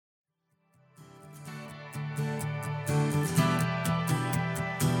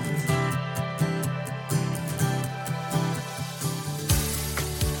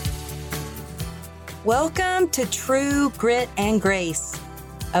Welcome to True Grit and Grace,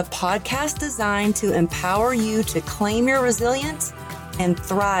 a podcast designed to empower you to claim your resilience and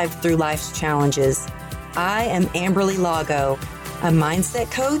thrive through life's challenges. I am Amberly Lago, a mindset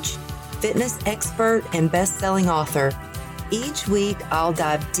coach, fitness expert, and best-selling author. Each week, I'll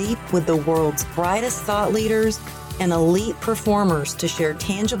dive deep with the world's brightest thought leaders and elite performers to share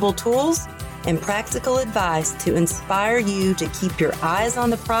tangible tools and practical advice to inspire you to keep your eyes on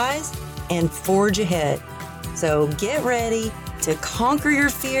the prize and forge ahead. So get ready to conquer your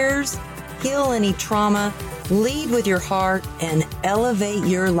fears, heal any trauma, lead with your heart, and elevate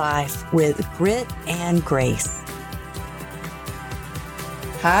your life with grit and grace.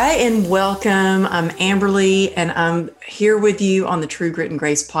 Hi, and welcome. I'm Amberly, and I'm here with you on the True Grit and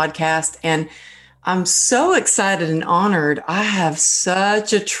Grace podcast. And I'm so excited and honored. I have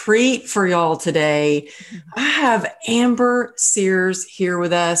such a treat for y'all today. I have Amber Sears here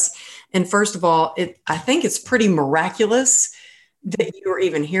with us. And first of all, I think it's pretty miraculous that you are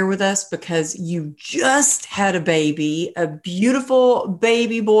even here with us because you just had a baby, a beautiful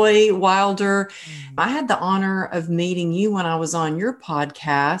baby boy, Wilder. I had the honor of meeting you when I was on your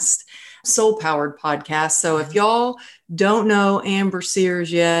podcast, Soul Powered Podcast. So if y'all don't know Amber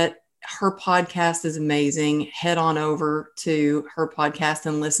Sears yet, her podcast is amazing. Head on over to her podcast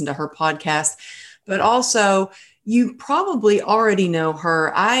and listen to her podcast. But also, you probably already know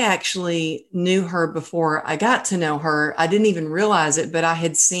her. I actually knew her before I got to know her. I didn't even realize it, but I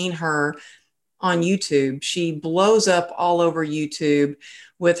had seen her on YouTube. She blows up all over YouTube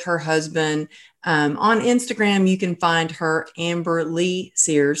with her husband. On Instagram, you can find her Amber Lee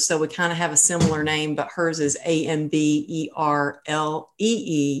Sears. So we kind of have a similar name, but hers is AmberLeeSears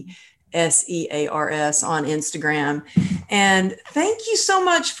on Instagram. And thank you so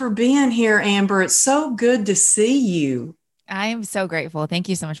much for being here, Amber. It's so good to see you. I am so grateful. Thank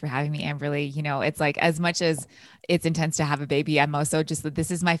you so much for having me, Amberly. You know, it's like, as much as it's intense to have a baby, I'm also just that this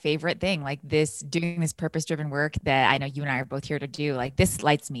is my favorite thing. Like doing this purpose-driven work that I know you and I are both here to do, like this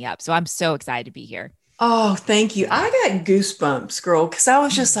lights me up. So I'm so excited to be here. Oh, thank you. I got goosebumps, girl, because I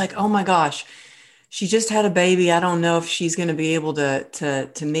was just like, oh my gosh, she just had a baby. I don't know if she's going to be able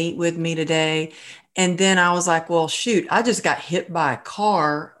to meet with me today. And then I was like, well, shoot, I just got hit by a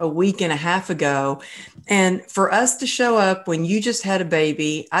car a week and a half ago. And for us to show up when you just had a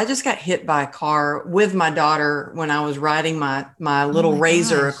baby, I just got hit by a car with my daughter when I was riding my little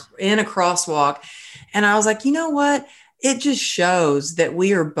Razor in a crosswalk. And I was like, you know what? It just shows that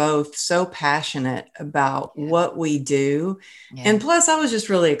we are both so passionate about what we do. Yeah. And plus, I was just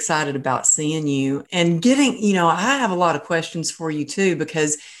really excited about seeing you and getting, I have a lot of questions for you too,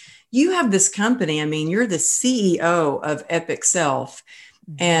 because you have this company. I mean, you're the CEO of Epic Self.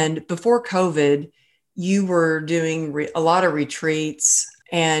 Mm-hmm. And before COVID, you were doing a lot of retreats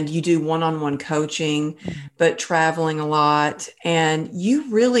and you do one-on-one coaching, but traveling a lot. And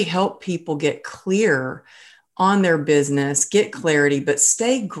you really help people get clear on their business, get clarity, but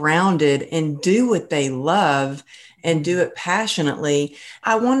stay grounded and do what they love and do it passionately.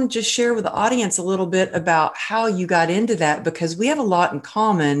 I want to just share with the audience a little bit about how you got into that, because we have a lot in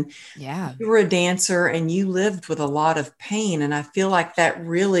common. Yeah. You were a dancer and you lived with a lot of pain. And I feel like that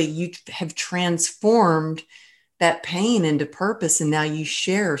really, you have transformed that pain into purpose. And now you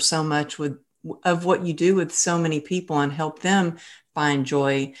share so much of what you do with so many people and help them find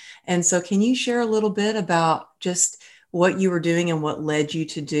joy. And so can you share a little bit about just what you were doing and what led you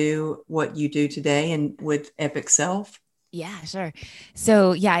to do what you do today and with Epic Self? Yeah, sure.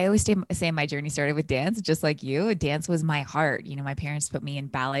 So yeah, I always say my journey started with dance, just like you. Dance was my heart. You know, my parents put me in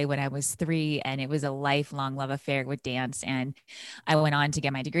ballet when I was 3, and it was a lifelong love affair with dance. And I went on to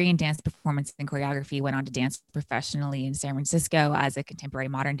get my degree in dance performance and choreography, went on to dance professionally in San Francisco as a contemporary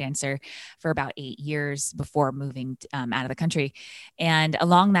modern dancer for about 8 years before moving out of the country. And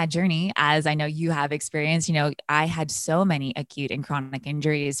along that journey, as I know you have experienced, I had so many acute and chronic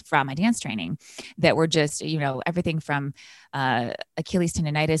injuries from my dance training that were just, everything from Achilles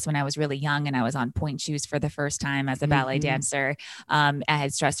tendonitis when I was really young and I was on point shoes for the first time as a ballet dancer. I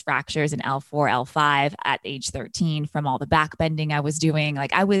had stress fractures in L4, L5 at age 13 from all the back bending I was doing.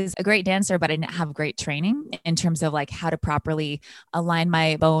 Like, I was a great dancer, but I didn't have great training in terms of like how to properly align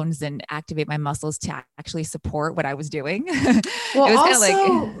my bones and activate my muscles to actually support what I was doing. Well, it was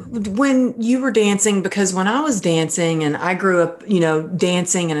also when you were dancing, because when I was dancing and I grew up,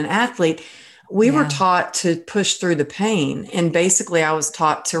 dancing and an athlete, we were taught to push through the pain. And basically I was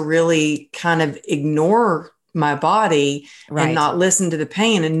taught to really kind of ignore my body and not listen to the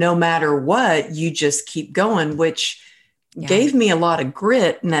pain. And no matter what, you just keep going, which gave me a lot of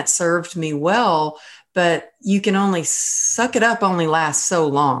grit and that served me well. but you can only suck it up only lasts so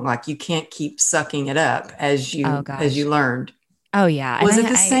long. Like you can't keep sucking it up Oh as gosh. you learned. Oh yeah. And Was it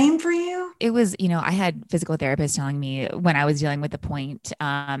the same for you? it was, I had physical therapists telling me when I was dealing with the point,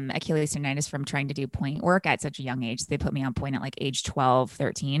 Achilles tendonitis from trying to do point work at such a young age. They put me on point at like age 12,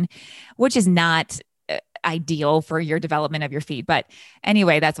 13, which is not ideal for your development of your feet. But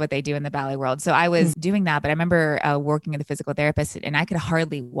anyway, that's what they do in the ballet world. So I was doing that, but I remember working with a physical therapist and I could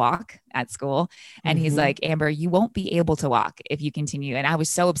hardly walk at school. And he's Mm-hmm. like, Amber, you won't be able to walk if you continue. And I was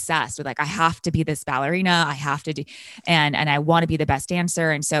so obsessed with like, I have to be this ballerina. I have to do, and I want to be the best dancer.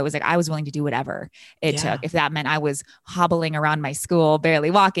 And so it was like, I was willing to do whatever it took. Yeah. If that meant I was hobbling around my school,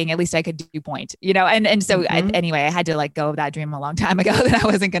 barely walking, at least I could do point, and so Mm-hmm. anyway, I had to like go of that dream a long time ago that I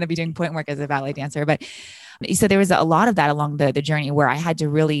wasn't going to be doing point work as a ballet dancer. But so there was a lot of that along the journey where I had to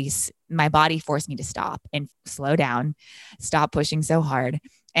really, my body forced me to stop and slow down, stop pushing so hard.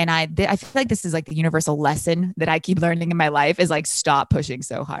 And I feel like this is like the universal lesson that I keep learning in my life is like, stop pushing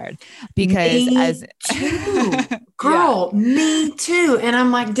so hard because Me as, too. yeah, Girl, me too. And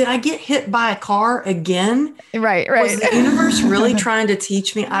I'm like, did I get hit by a car again? right, Was right. the universe really trying to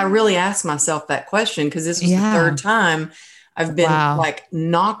teach me? I really asked myself that question because this was the Yeah. third time I've been Wow. like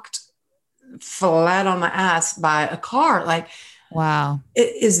knocked flat on my ass by a car. Like, Wow.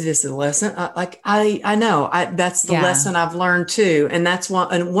 is this a lesson? I know that's the Yeah. lesson I've learned too. And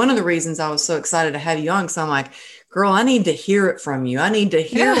one of the reasons I was so excited to have you on. So I'm like, girl, I need to hear it from you. I need to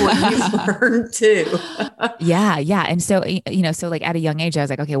hear what you've learned too. Yeah, yeah. And so, so like at a young age, I was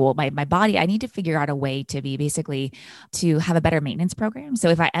like, okay, well, my body, I need to figure out a way to be basically to have a better maintenance program. So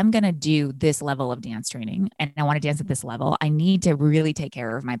if I am going to do this level of dance training and I want to dance at this level, I need to really take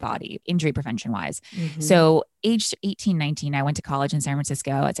care of my body, injury prevention wise. Mhm. So age 18, 19, I went to college in San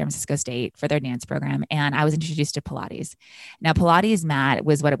Francisco at San Francisco State for their dance program. And I was introduced to Pilates. Now, Pilates mat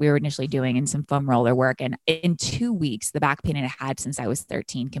was what we were initially doing and some foam roller work. And in 2 weeks, the back pain I had since I was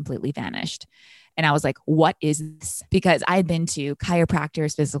 13 completely vanished. And I was like, what is this? Because I had been to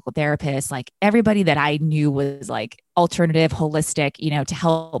chiropractors, physical therapists, like everybody that I knew was like alternative, holistic, to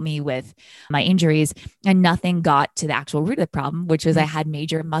help me with my injuries. And nothing got to the actual root of the problem, which was I had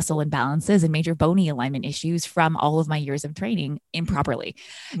major muscle imbalances and major bony alignment issues from all of my years of training improperly.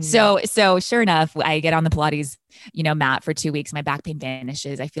 Mhm. So sure enough, I get on the Pilates, mat for 2 weeks. My back pain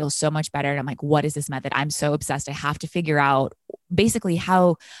vanishes. I feel so much better. And I'm like, what is this method? I'm so obsessed. I have to figure out basically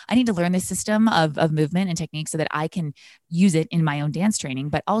how I need to learn this system of movement and technique so that I can use it in my own dance training,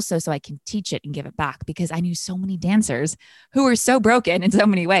 but also so I can teach it and give it back because I knew so many dancers who were so broken in so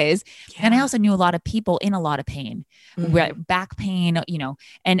many ways. And I Yeah. also knew a lot of people in a lot of pain, Mhm. back pain,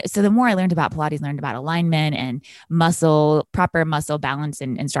 and so the more I learned about Pilates, learned about alignment and muscle, proper muscle balance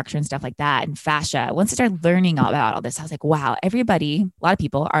and structure and stuff like that, and fascia. Once I started learning all about all this, I was like, wow, everybody, a lot of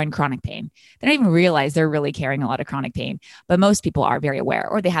people are in chronic pain. They don't even realize they're really carrying a lot of chronic pain, but most people are very aware,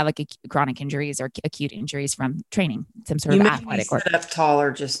 or they have like chronic injuries or acute injuries from training, some sort You of made me athletic work. sit up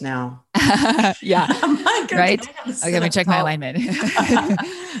taller just now. Yeah. I'm like, okay, Right. I gotta Okay, sit let me up check my taller. alignment.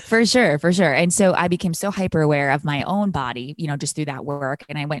 For sure, for sure. And so I became so hyper aware of my own body, just through that work.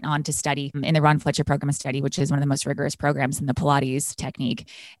 And I went on to study in the Ron Fletcher program of study, which is one of the most rigorous programs in the Pilates technique.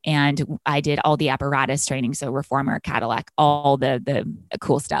 And I did all the apparatus training, so reformer, Cadillac, all the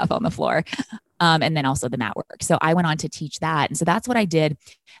cool stuff on the floor. And then also the mat work. So I went on to teach that. And so that's what I did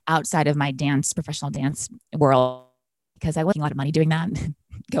outside of my professional dance world, because I wasn't making a lot of money doing that.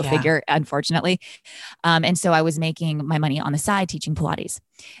 Go Yeah. figure, unfortunately. And so I was making my money on the side teaching Pilates.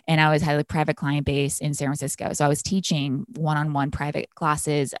 And I was had a private client base in San Francisco. So I was teaching one-on-one private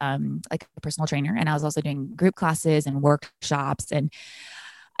classes, like a personal trainer. And I was also doing group classes and workshops. And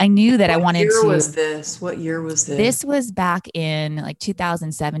I knew that I What wanted year to, was this? What year was this? this was back in like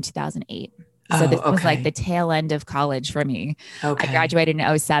 2007, 2008. So Oh, this was like the okay. tail end of college for me. I Okay. graduated in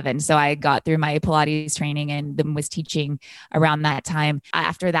 '07. So I got through my Pilates training and then was teaching around that time.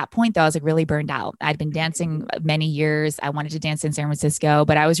 After that point, though, I was like really burned out. I'd been dancing many years. I wanted to dance in San Francisco,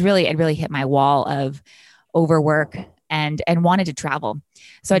 but it really hit my wall of overwork and wanted to travel.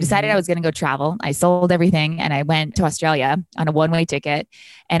 So I decided I Hmm. was going to go travel. I sold everything and I went to Australia on a one-way ticket.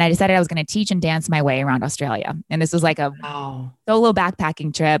 And I decided I was going to teach and dance my way around Australia. And this was like a Wow. solo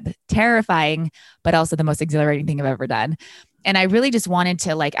backpacking trip, terrifying, but also the most exhilarating thing I've ever done. And I really just wanted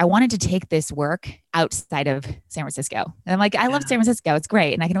to I wanted to take this work outside of San Francisco. And I'm like, I love Yeah. San Francisco. It's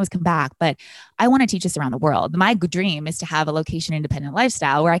great. And I can always come back, but I want to teach this around the world. My dream is to have a location independent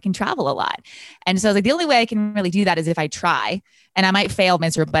lifestyle where I can travel a lot. And so I was like, the only way I can really do that is if I try, and I might fail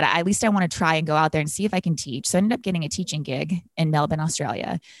miserably, but at least I want to try and go out there and see if I can teach. So I ended up getting a teaching gig in Melbourne,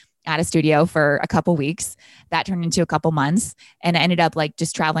 Australia. at a studio for a couple weeks. That turned into a couple months. And I ended up like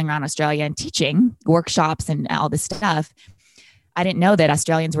just traveling around Australia and teaching workshops and all this stuff. I didn't know that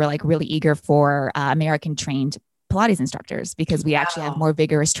Australians were like really eager for American trained Pilates instructors because we actually have Wow. more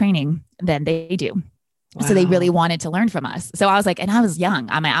vigorous training than they do. So they really Wow. wanted to learn from us. So I was like, and I was young.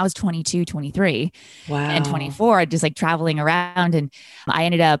 I mean, I was 22, 23 and Wow. 24, just like traveling around. And I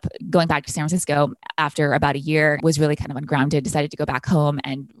ended up going back to San Francisco after about a year, was really kind of ungrounded, decided to go back home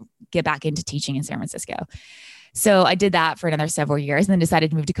and get back into teaching in San Francisco. So I did that for another several years and then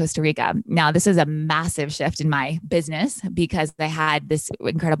decided to move to Costa Rica. Now, this is a massive shift in my business because I had this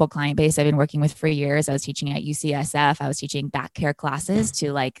incredible client base I've been working with for years. I was teaching at UCSF. I was teaching back care classes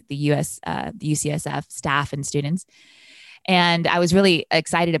to like the UCSF staff and students. And I was really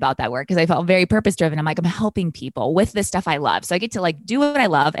excited about that work because I felt very purpose driven. I'm like, I'm helping people with the stuff I love. So I get to like do what I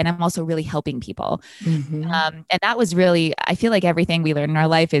love. And I'm also really helping people. Mm-hmm. And that was really, I feel like everything we learn in our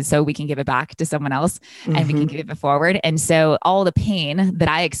life is so we can give it back to someone else and we can Mm-hmm. give it forward. And so all the pain that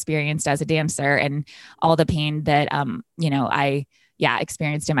I experienced as a dancer and all the pain that, I, yeah,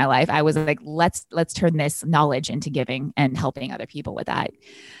 experienced in my life, I was like, let's turn this knowledge into giving and helping other people with that.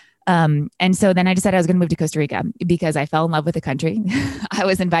 And so then I decided I was going to move to Costa Rica because I fell in love with the country. I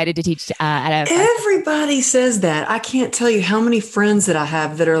was invited to teach at a festival. Everybody says that. I can't tell you how many friends that I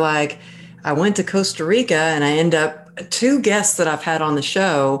have that are like, I went to Costa Rica and I end up, two guests that I've had on the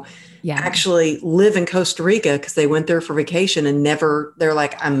show Yeah, actually live in Costa Rica because they went there for vacation and never, they're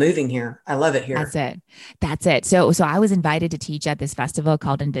like, I'm moving here. I love it that's here. it. That's it. So I was invited to teach at this festival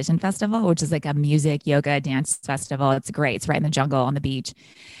called Envision Festival, which is like a music, yoga, dance festival. It's great. It's right in the jungle on the beach.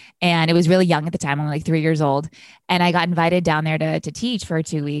 And it was really young at the time, only like 3 years old. And I got invited down there to teach for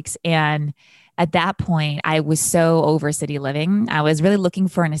 2 weeks. And at that point, I was so over city living. I was really looking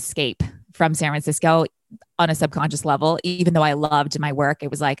for an escape from San Francisco on a subconscious level, even though I loved my work. It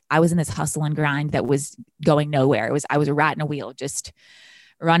was like I was in this hustle and grind that was going nowhere. I was a rat in a wheel, just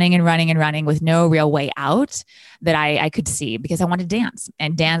running and running and running with no real way out that I could see because I wanted to dance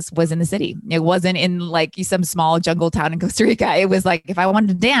and dance was in the city. It wasn't in like some small jungle town in Costa Rica. It was like, if I wanted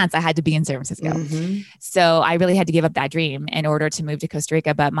to dance, I had to be in San Francisco. Mm-hmm. So I really had to give up that dream in order to move to Costa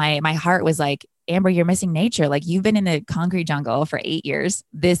Rica. But my heart was like, Amber, you're missing nature. Like you've been in the concrete jungle for 8 years.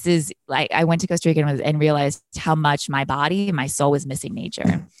 This is like, I went to Costa Rica and realized how much my body and my soul was missing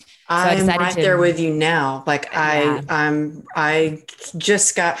nature. So I I'm decided right there to, with you now. Like yeah, I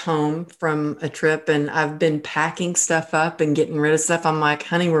just got home from a trip and I've been packing stuff up and getting rid of stuff. I'm like,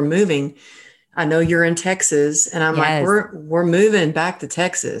 honey, we're moving. I know you're in Texas. And I'm like, yes. we're moving back to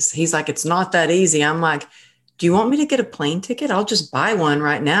Texas. He's like, it's not that easy. I'm like, do you want me to get a plane ticket? I'll just buy one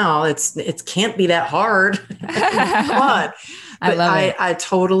right now. It can't be that hard. Come on. I But love it. I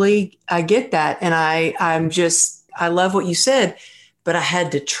totally I get that. And I love what you said, but I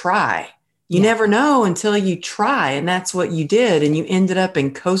had to try. You Yeah. never know until you try. And that's what you did. And you ended up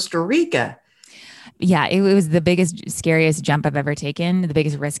in Costa Rica. Yeah, it was the biggest, scariest jump I've ever taken, the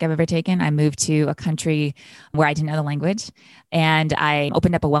biggest risk I've ever taken. I moved to a country where I didn't know the language and I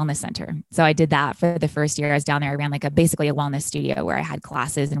opened up a wellness center. So I did that for the first year I was down there. I ran like basically a wellness studio where I had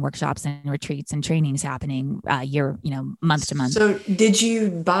classes and workshops and retreats and trainings happening month to month. So did you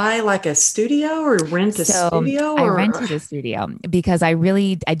buy like a studio or rent a So studio I or rented a studio because I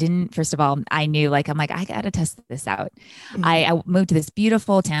didn't, first of all, I'm like, I got to test this out. Mhm. I moved to this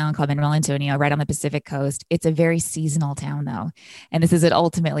beautiful town called Manuel Antonio, right on the Pacific coast. It's a very seasonal town though. And this is what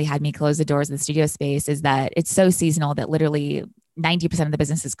ultimately had me close the doors of the studio space is that it's so seasonal that literally 90% of the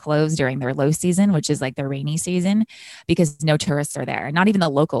businesses close during their low season, which is like the rainy season, because no tourists are there. Not even the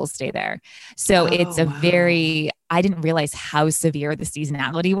locals stay there. So it's Oh a wow. very, I didn't realize how severe the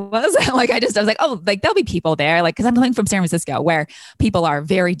seasonality was. I was like, oh, like there'll be people there. Like, cause I'm coming from San Francisco where people are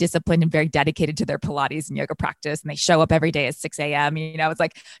very disciplined and very dedicated to their Pilates and yoga practice. And they show up every day at 6 a.m. It's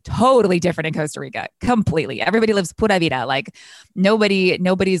like totally different in Costa Rica. Completely. Everybody lives pura vida. Like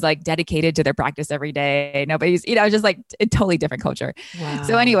nobody's like dedicated to their practice every day. Nobody's, just like a totally different culture.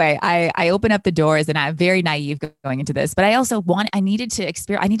 So Wow. anyway, I opened up the doors and I'm very naive going into this, but I needed to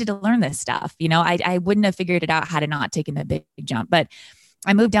experience, I needed to learn this stuff. I wouldn't have figured it out had I not taken the big jump, but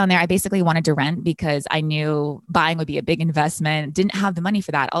I moved down there. I basically wanted to rent because I knew buying would be a big investment, didn't have the money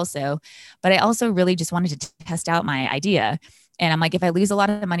for that also, but I also really just wanted to test out my idea. And I'm like, if I lose a lot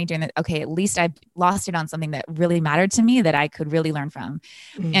of money doing that, okay, at least I've lost it on something that really mattered to me that I could really learn from.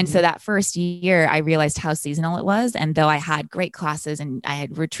 And so Mhm. that first year, I realized how seasonal it was. And though I had great classes and I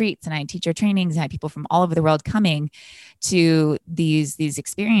had retreats and I had teacher trainings and I had people from all over the world coming to these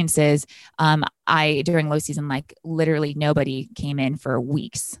experiences, I during low season, like literally nobody came in for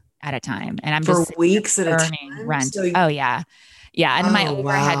weeks at a time. And I'm For just sitting there weeks at a burning time. rent. So Oh yeah. Yeah. And my Oh,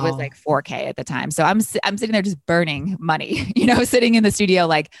 overhead was wow. like 4K at the time. So I'm sitting there just burning money, sitting in the studio,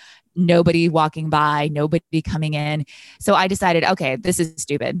 like nobody walking by, nobody coming in. So I decided, okay, this is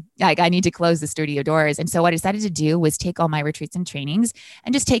stupid. Like I need to close the studio doors. And so what I decided to do was take all my retreats and trainings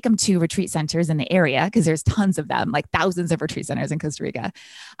and just take them to retreat centers in the area because there's tons of them, like thousands of retreat centers in Costa Rica.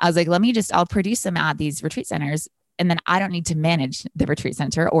 I was like, I'll produce them at these retreat centers. And then I don't need to manage the retreat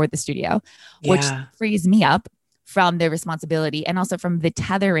center or the studio, which Yeah. frees me up from the responsibility and also from the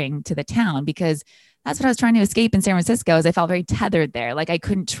tethering to the town because that's what I was trying to escape in San Francisco is I felt very tethered there. Like I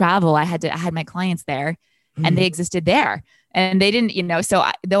couldn't travel. I had my clients there and they Mm. existed there and they didn't,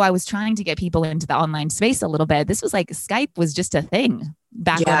 though I was trying to get people into the online space a little bit, this was like Skype was just a thing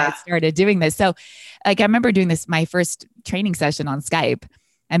back when I Yeah. started doing this. So like I remember doing my first training session on Skype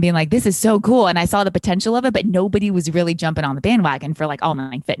and being like, this is so cool. And I saw the potential of it, but nobody was really jumping on the bandwagon for like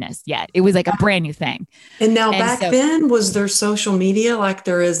online fitness yet. It was like a brand new thing. And now And back so, then, was there social media like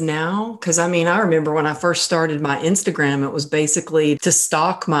there is now? Because I mean, I remember when I first started my Instagram, it was basically to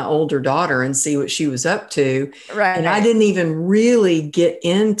stalk my older daughter and see what she was up to. And I right. didn't even really get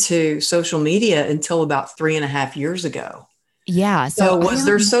into social media until about 3.5 years ago. Yeah. So So I was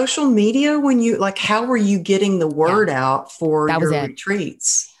there don't, social media when you like how were you getting the yeah, word out for that was your it.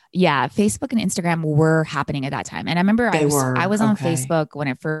 retreats? Yeah, Facebook and Instagram were happening at that time. And I remember I They was I were. was on Okay. Facebook when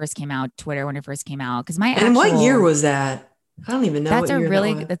it first came out, Twitter when it first came out because my And what year actual was that? I don't even know what year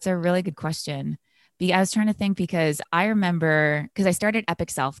that was. that's a really good question. I was trying to think because I remember because I started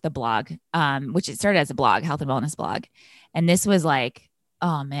Epic Self, the blog, which it started as a blog, health and wellness blog. And this was like,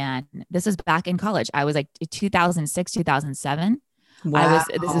 oh man, this was back in college. I was like 2006, 2007. This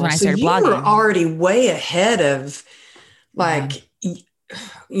is Wow. when I So started you were blogging. already way ahead of Yeah. like,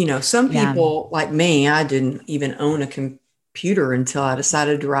 some Yeah. people like me, I didn't even own a computer until I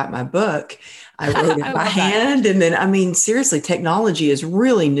decided to write my book. I wrote it I by love that. hand. And then, I mean, seriously, technology is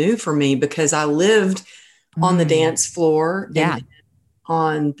really new for me because I lived on the Mm, dance floor and yeah.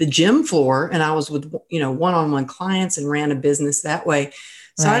 on the gym floor and I was with one-on-one clients and ran a business that way,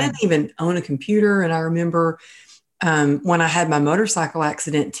 so I Right. didn't even own a computer. And I remember when I had my motorcycle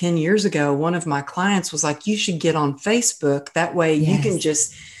accident 10 years ago, one of my clients was like, you should get on Facebook, that way you can Yes.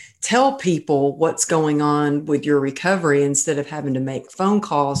 just tell people what's going on with your recovery instead of having to make phone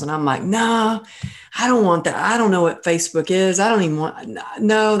calls. And I'm like, nah, I don't want that. I don't know what Facebook is. I don't even want,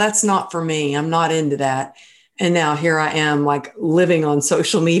 no, that's not for me. I'm not into that. And now here I am like living on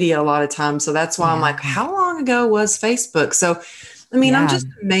social media a lot of times. So that's why I'm Yeah. like, how long ago was Facebook? So, I mean, I'm Yeah. just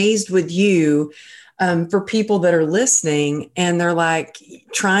amazed with you, for people that are listening and they're like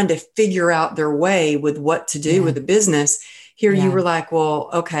trying to figure out their way with what to do Yeah. with the business. Here you Yeah. were like, well,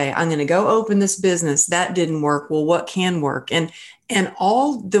 okay, I'm going to go open this business. That didn't work. Well, what can work? And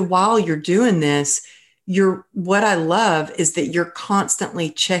all the while you're doing this, what I love is that you're constantly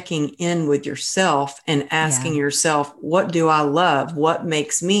checking in with yourself and Yeah. asking yourself, what do I love? What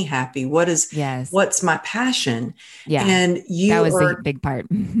makes me happy? Yes. What's my passion? Yeah. And That you was the are, big part.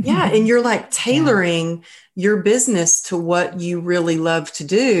 yeah, and you're like Yeah. tailoring your business to what you really love to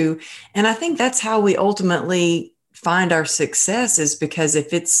do. And I think that's how we ultimately find our success, is because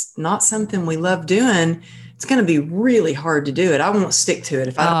if it's not something we love doing, it's going to be really hard to do it. I won't stick to it.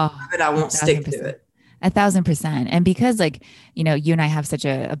 If I don't Oh, love it, I a won't thousand stick to percent. it. 1,000%. And because like, you and I have such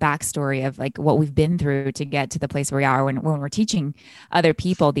a backstory of like what we've been through to get to the place where we are when we're teaching other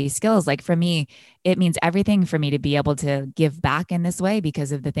people these skills. Like for me, it means everything for me to be able to give back in this way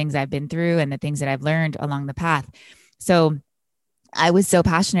because of the things I've been through and the things that I've learned along the path. So I was so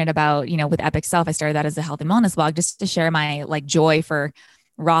passionate about, with Epic Self, I started that as a health and wellness blog just to share my like joy for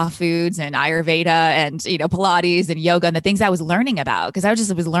raw foods and Ayurveda and, Pilates and yoga and the things I was learning about because I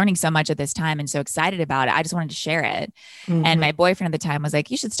was learning so much at this time and so excited about it. I just wanted to share it. And Mhm. my boyfriend at the time was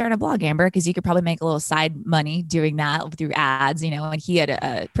like, you should start a blog, Amber, because you could probably make a little side money doing that through ads, and he had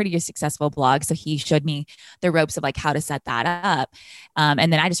a pretty successful blog. So he showed me the ropes of like how to set that up.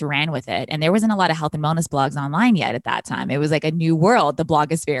 And then I just ran with it. And there wasn't a lot of health and wellness blogs online yet at that time. It was like a new world. The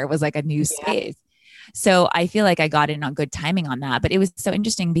blogosphere was like a new Yeah. space. So I feel like I got in on good timing on that. But it was so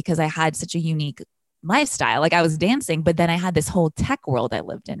interesting because I had such a unique lifestyle. Like I was dancing, but then I had this whole tech world I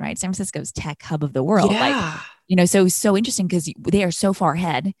lived in, right? San Francisco's tech hub of the world. Like, Yeah. so it was so interesting because they are so far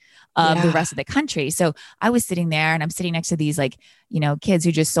ahead of the Yeah. rest of the country. So I was sitting there and I'm sitting next to these like, kids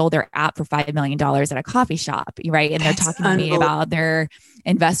who just sold their app for $5 million at a coffee shop, right? And they're That's talking to me unbelievable. about their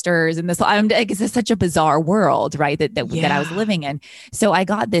investors and this. I'm like, it's such a bizarre world, right? That I was Yeah. living in. So I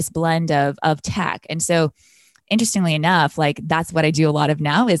got this blend of tech, and so interestingly enough, like that's what I do a lot of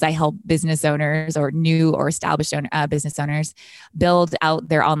now is I help business owners or new or established business owners build out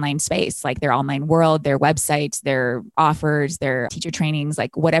their online space, like their online world, their websites, their offers, their teacher trainings,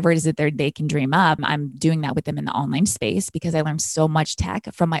 like whatever it is that they can dream up. I'm doing that with them in the online space because I learned so much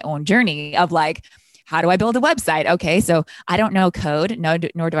tech from my own journey of like, how do I build a website? Okay, so I don't know code, nor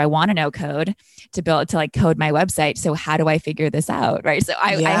do I want to know code to like code my website. So how do I figure this out? Right. So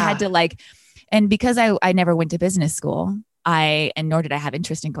I had Yeah. to like, and because I never went to business school, and nor did I have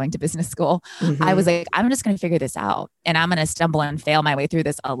interest in going to business school, I was Hmm. like, I'm just going to figure this out and I'm going to stumble and fail my way through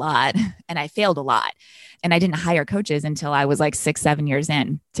this a lot. And I failed a lot. And I didn't hire coaches until I was like 6, 7 years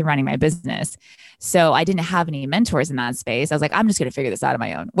in to running my business. So I didn't have any mentors in that space. I was like, I'm just going to figure this out on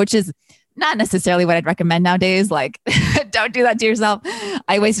my own, which is not necessarily what I'd recommend nowadays. Like, don't do that to yourself.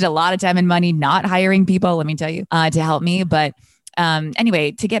 I wasted a lot of time and money not hiring people, let me tell you, to help me. But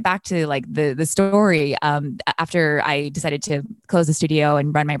anyway, to get back to like the story, after I decided to close the studio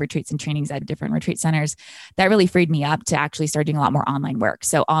and run my retreats and trainings at different retreat centers, that really freed me up to actually start doing a lot more online work.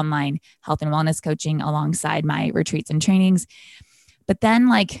 So online health and wellness coaching alongside my retreats and trainings. But then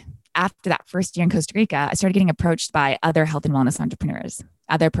like after that first year in Costa Rica, I started getting approached by other health and wellness entrepreneurs,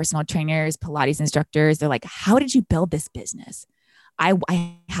 other personal trainers, Pilates instructors. They're like, how did you build this business?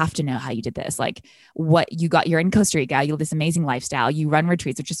 I have to know how you did this. Like what you got, you're in Costa Rica, you live this amazing lifestyle, you run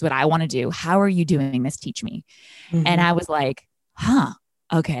retreats, which is what I want to do. How are you doing this? Teach me. And Hmm. I was like,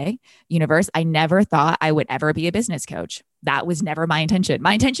 okay, universe, I never thought I would ever be a business coach. That was never my intention.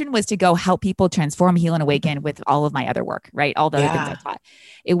 My intention was to go help people transform, heal, and awaken with all of my other work, right? All the other things I Yeah. taught.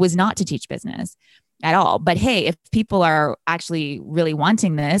 It was not to teach business at all. But hey, if people are actually really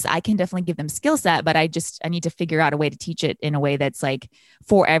wanting this, I can definitely give them skill set, but I need to figure out a way to teach it in a way that's like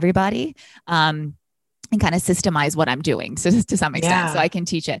for everybody. And kind of systemize what I'm doing so to some extent so Yeah. I can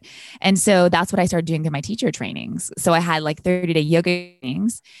teach it. And so that's what I started doing through my teacher trainings. So I had like 30-day yoga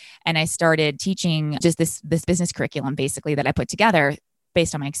trainings and I started teaching just this business curriculum basically that I put together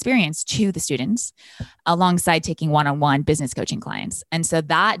based on my experience to the students alongside taking one-on-one business coaching clients. And so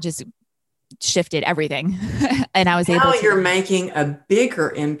that just shifted everything. And I was able Now to you're then, making a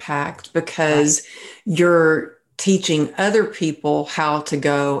bigger impact right, because you're teaching other people how to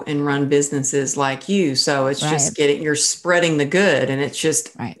go and run businesses like you. So it's right, just you're spreading the good and it's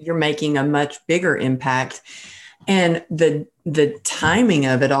just, right. you're making a much bigger impact. And the timing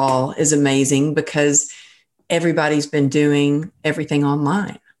of it all is amazing because everybody's been doing everything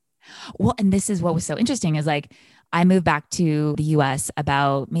online. Well, and this is what was so interesting is like I moved back to the US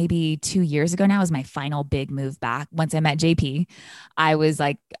about maybe 2 years ago now was my final big move back. Once I met JP, I was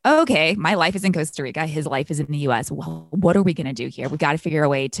like, okay, my life is in Costa Rica. His life is in the US. Well, what are we going to do here? We got to figure a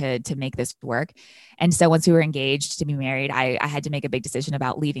way to make this work. And so once we were engaged to be married, I had to make a big decision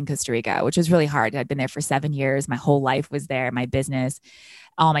about leaving Costa Rica, which was really hard. I'd been there for 7 years. My whole life was there, my business,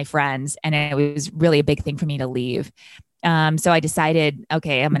 all my friends. And it was really a big thing for me to leave. So I decided,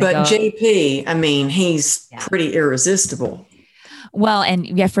 okay, I'm going to But go. JP, I mean, he's Yeah. pretty irresistible. Well, and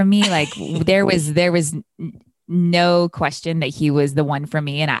yeah, for me, like there was no question that he was the one for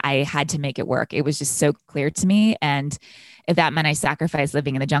me, and I had to make it work. It was just so clear to me, and if that meant I sacrificed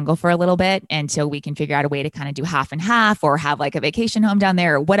living in the jungle for a little bit until we can figure out a way to kind of do half and half, or have like a vacation home down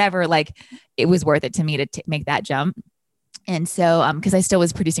there, or whatever, like it was worth it to me to make that jump. And so, because I still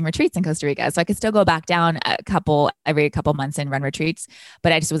was producing retreats in Costa Rica, so I could still go back down every couple months and run retreats,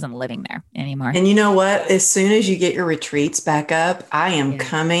 but I just wasn't living there anymore. And you know what? As soon as you get your retreats back up, I am Yeah.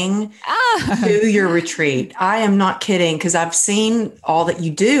 coming Ah, to your retreat. I am not kidding because I've seen all that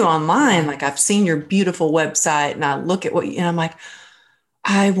you do online. yeah. Like I've seen your beautiful website and I look at and I'm like,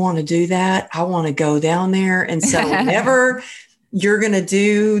 I want to do that. I want to go down there. And so whenever you're going to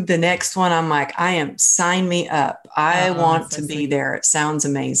do the next one, I'm like, sign me up. I Oh, want so to be sweet. there. It sounds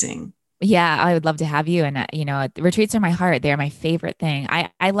amazing. Yeah, I would love to have you. And, retreats are my heart. They're my favorite thing.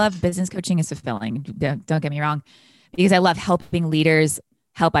 I love business coaching is fulfilling. Don't get me wrong, because I love helping leaders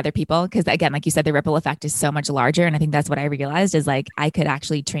help other people. Because again, like you said, the ripple effect is so much larger. And I think that's what I realized is like I could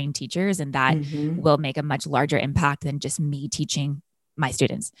actually train teachers and that Hmm. will make a much larger impact than just me teaching my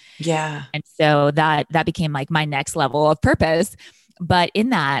students. Yeah. And so that became like my next level of purpose. But in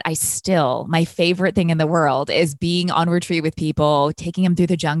that, my favorite thing in the world is being on retreat with people, taking them through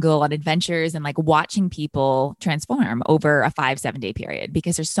the jungle on adventures and like watching people transform over a 5, 7 day period,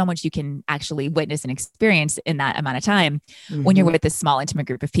 because there's so much you can actually witness and experience in that amount of time when you're Hmm. with this small, intimate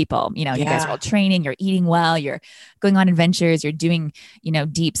group of people. You guys are all Yeah. training, you're eating well, you're going on adventures, you're doing,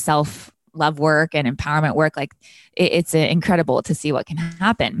 deep self love work and empowerment work. Like it's incredible to see what can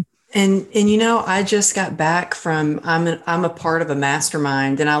happen. And I just got back from I'm a part of a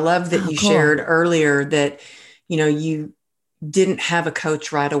mastermind, and I love that Oh, you cool. shared earlier that you didn't have a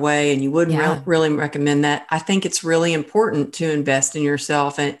coach right away and you wouldn't Yeah. really recommend that, I think it's really important to invest in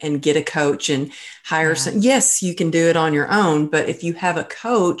yourself and get a coach and hire Yeah. some. Yes, you can do it on your own, but if you have a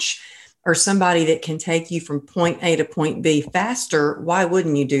coach or somebody that can take you from point A to point B faster, why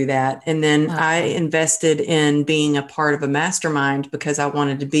wouldn't you do that? And then I Oh, invested in being a part of a mastermind because I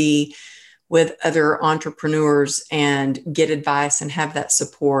wanted to be with other entrepreneurs and get advice and have that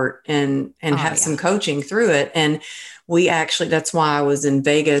support and oh have some yeah. coaching through it. And we actually, that's why I was in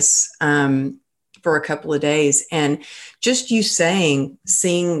Vegas for a couple of days. And just you seeing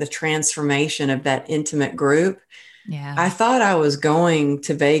the transformation of that intimate group, Yeah. I thought I was going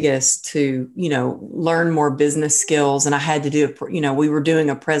to Vegas to, learn more business skills. And I had to we were doing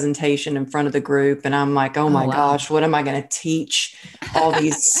a presentation in front of the group. And I'm like, oh Oh my wow. gosh, what am I going to teach all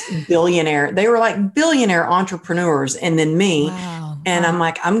these they were like billionaire entrepreneurs and then me. Wow. And I'm Oh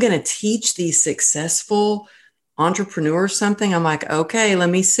like, I'm going to teach these successful entrepreneurs something. I'm like, okay, let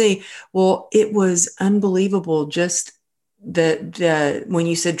me see. Well, it was unbelievable. Just when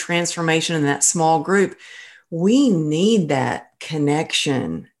you said transformation in that small group, we need that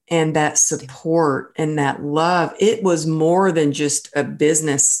connection and that support and that love. It was more than just a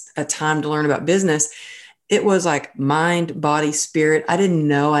time to learn about business. It was like mind, body, spirit. I didn't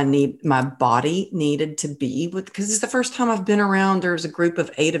know my body needed to be with, because it's the first time I've been around. There's a group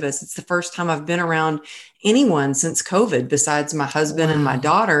of 8 of us. It's the first time I've been around anyone since COVID besides my husband and my wow.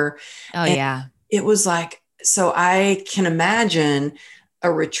 daughter. Oh And yeah. it was like, so I can imagine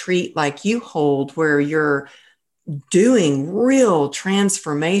a retreat like you hold where you're doing real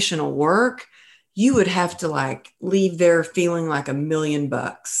transformational work. You would have to like leave there feeling like $1 million.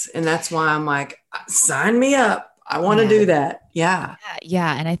 And that's why I'm like, sign me up. I want to Yeah. do that. Yeah. Yeah,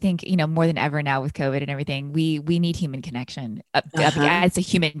 yeah, and I think more than ever now with COVID and everything, we need human connection. Uh-huh. It's a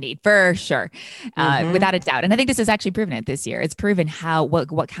human need for sure, Mm-hmm. without a doubt. And I think this has actually proven it this year. It's proven how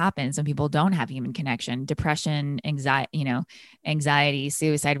what happens when people don't have human connection, depression, anxiety,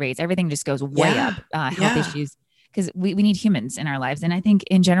 suicide rates, everything just goes way Yeah. up. Health Yeah. issues. Because we need humans in our lives. And I think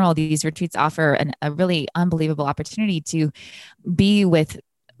in general, these retreats offer a really unbelievable opportunity to be with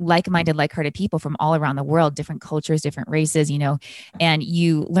like-minded, like-hearted people from all around the world, different cultures, different races, and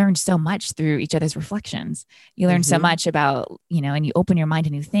you learn so much through each other's reflections. You learn so Mm-hmm. much about, and you open your mind to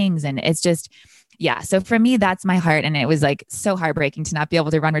new things. And it's just, yeah. So for me, that's my heart. And it was like so heartbreaking to not be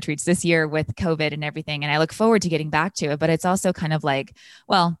able to run retreats this year with COVID and everything. And I look forward to getting back to it, but it's also kind of like,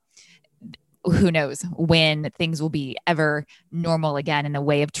 well, who knows when things will be ever normal again in the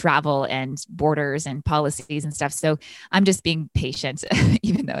way of travel and borders and policies and stuff. So I'm just being patient,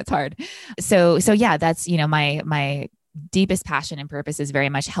 even though it's hard. So yeah, that's, my deepest passion and purpose is very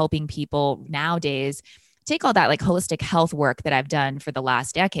much helping people nowadays take all that like holistic health work that I've done for the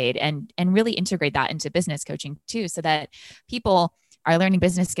last decade and really integrate that into business coaching too, so that people are learning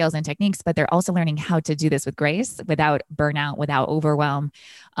business skills and techniques, but they're also learning how to do this with grace, without burnout, without overwhelm,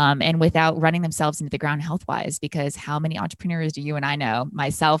 and without running themselves into the ground health wise. Because how many entrepreneurs do you and I know?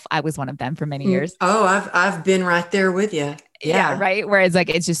 Myself, I was one of them for many years. Oh, I've been right there with you. Yeah, Yeah. right. Whereas like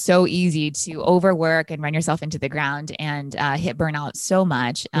it's just so easy to overwork and run yourself into the ground and hit burnout so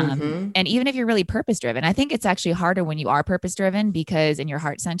much. Mm-hmm. And even if you're really purpose driven, I think it's actually harder when you are purpose driven because and you're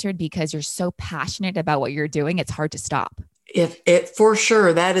heart centered because you're so passionate about what you're doing. It's hard to stop. If it for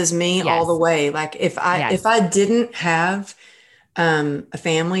sure, that is me all the Yes. way. Like if Yes. I didn't have a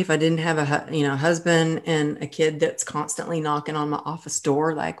family, if I didn't have husband and a kid that's constantly knocking on my office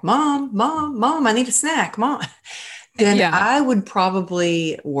door, like, mom, mom, mom, I need a snack, mom, then Yeah, I would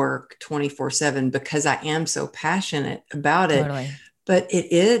probably work 24/7 because I am so passionate about it. totally. But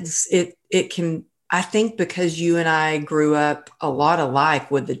it can, I think because you and I grew up a lot alike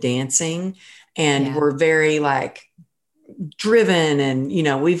with the dancing and Yeah. we're very like driven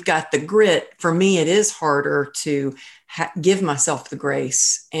and we've got the grit. For me it is harder to give myself the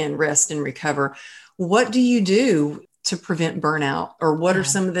grace and rest and recover. What do you do to prevent burnout, or what are Yeah.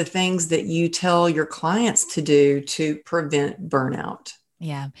 some of the things that you tell your clients to do to prevent burnout?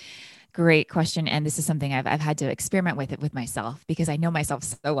 Yeah. Great question. And this is something I've had to experiment with it with myself because I know myself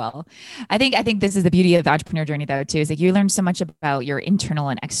so well. I think this is the beauty of the entrepreneur journey though, too, is like you learn so much about your internal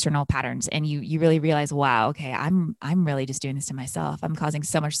and external patterns and you really realize, wow, okay, I'm really just doing this to myself. I'm causing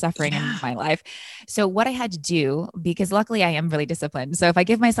so much suffering in Yeah. my life. So what I had to do, because luckily I am really disciplined. So if I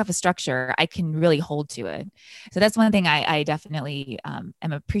give myself a structure, I can really hold to it. So that's one thing I definitely am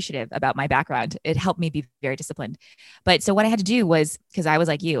appreciative about my background. It helped me be very disciplined. But so what I had to do was, because I was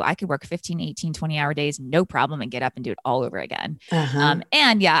like you, I could work work 15, 18, 20-hour days, no problem, and get up and do it all over again. Uh-huh.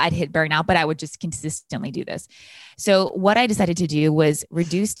 And yeah, I'd hit burnout, but I would just consistently do this. So what I decided to do was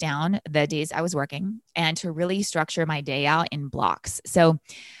reduce down the days I was working and to really structure my day out in blocks. So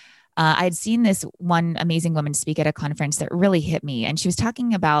I had seen this one amazing woman speak at a conference that really hit me. And she was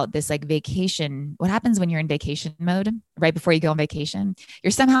talking about this like vacation. What happens when you're in vacation mode right before you go on vacation? You're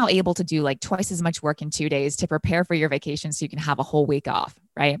somehow able to do like twice as much work in 2 days to prepare for your vacation so you can have a whole week off.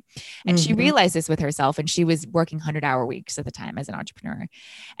 Right. And she Mm-hmm. realized this with herself, and she was working 100-hour weeks at the time as an entrepreneur.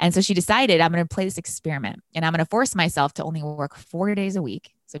 And so she decided, I'm going to play this experiment and I'm going to force myself to only work 4 days a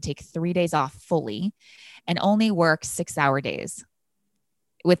week. So take 3 days off fully and only work 6-hour days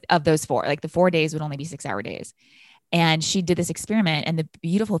of those four. Like the 4 days would only be 6-hour days. And she did this experiment. And the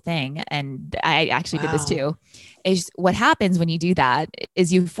beautiful thing, and I actually did this Wow. too, is what happens when you do that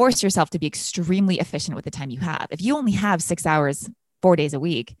is you force yourself to be extremely efficient with the time you have. If you only have 6 hours, 4 days a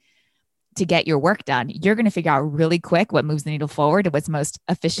week to get your work done, you're going to figure out really quick what moves the needle forward and what's most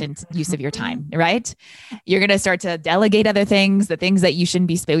efficient use of your time, right? You're going to start to delegate other things, the things that you shouldn't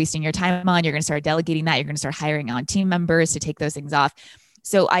be wasting your time on. You're going to start delegating that. You're going to start hiring on team members to take those things off.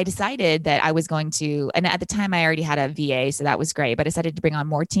 So I decided that I was going to, and at the time I already had a VA, so that was great, but I decided to bring on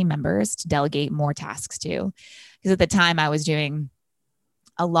more team members to delegate more tasks to. Because at the time I was doing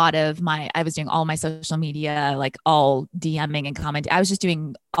I was doing all my social media, like all DMing and commenting. I was just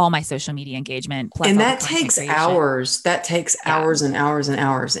doing all my social media engagement plus And all the that content takes creation. hours. That takes Yeah. hours and hours and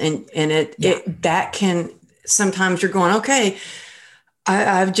hours. And Yeah. that can, sometimes you're going, okay,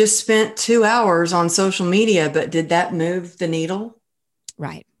 I've just spent 2 hours on social media, but did that move the needle?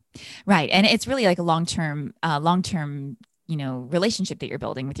 Right. Right. And it's really like a long term, relationship that you're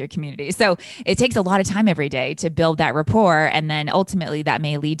building with your community. So it takes a lot of time every day to build that rapport. And then ultimately that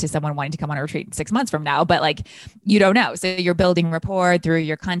may lead to someone wanting to come on a retreat 6 months from now, but like, you don't know. So you're building rapport through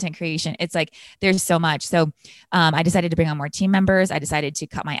your content creation. It's like, there's so much. So I decided to bring on more team members. I decided to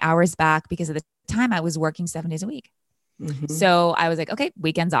cut my hours back because at the time I was working 7 days a week. Mm-hmm. So I was like, okay,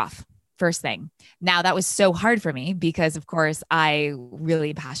 weekends off. First thing. Now that was so hard for me because of course I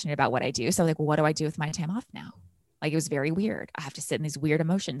really passionate about what I do. So like, well, what do I do with my time off now? Like it was very weird. I have to sit in these weird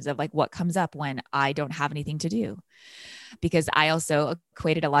emotions of like what comes up when I don't have anything to do because I also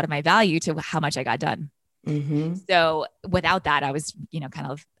equated a lot of my value to how much I got done. Mm-hmm. So without that, I was,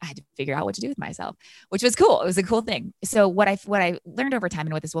 I had to figure out what to do with myself, which was cool. It was a cool thing. So what I learned over time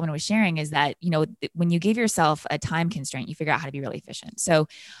and what this woman was sharing is that, when you give yourself a time constraint, you figure out how to be really efficient. So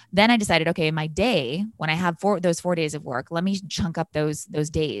then I decided, okay, in my day, when I have those 4 days of work, let me chunk up those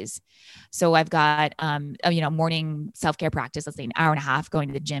days. So I've got, morning self-care practice, let's say an hour and a half, going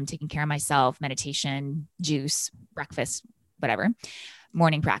to the gym, taking care of myself, meditation, juice, breakfast, whatever,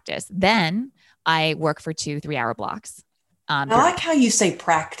 morning practice. Then I work for 2 3-hour blocks. I like how you say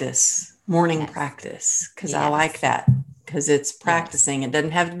practice, morning Yes. practice, because I Yes. like that because it's practicing. Yes. It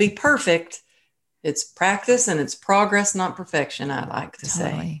doesn't have to be perfect. It's practice and it's progress, not perfection, I like to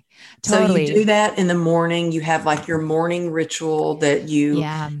say. Totally. So you do Totally. that in the morning. You have like your morning ritual that you,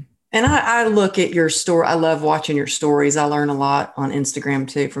 Yeah. and I look at your story. I love watching your stories. I learn a lot on Instagram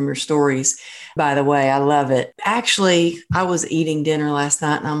too from your stories. By the way, I love it. Actually, I was eating dinner last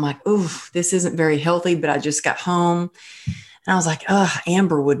night and I'm like, ooh, this isn't very healthy, but I just got home and I was like, oh,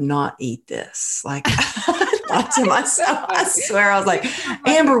 Amber would not eat this. Like, thought to myself, I swear, I was like,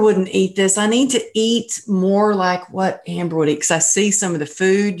 Amber wouldn't eat this. I need to eat more like what Amber would eat because I see some of the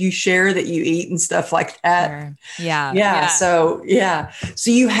food you share that you eat and stuff like that. Sure. Yeah. Yeah. Yeah. So, yeah.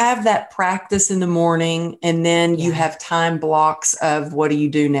 So you have that practice in the morning and then you Yeah. have time blocks of what do you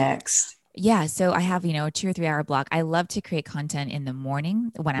do next? Yeah. So I have, a 2 or 3 hour block. I love to create content in the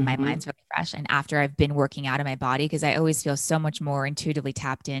morning when my Mm-hmm. mind's really fresh and after I've been working out in my body, because I always feel so much more intuitively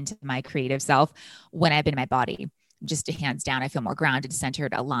tapped into my creative self when I've been in my body. Just hands down, I feel more grounded,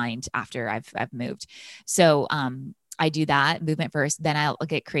 centered, aligned after I've moved. So, I do that movement first, then I'll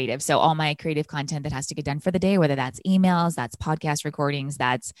get creative. So all my creative content that has to get done for the day, whether that's emails, that's podcast recordings,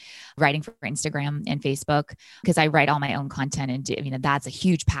 that's writing for Instagram and Facebook, because I write all my own content and that's a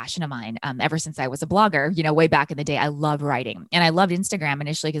huge passion of mine. Ever since I was a blogger, way back in the day, I love writing and I loved Instagram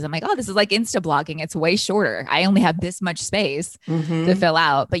initially because I'm like, oh, this is like Insta blogging. It's way shorter. I only have this much space to Mm-hmm. fill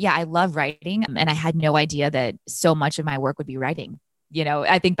out. But yeah, I love writing and I had no idea that so much of my work would be writing.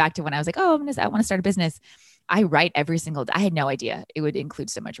 I think back to when I was like, oh, I want to start a business. I write every single day. I had no idea it would include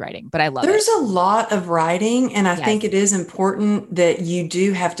so much writing, but I love it. There's a lot of writing, and I think Yes. it is important that you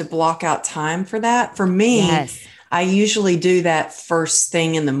do have to block out time for that. For me, Yes. I usually do that first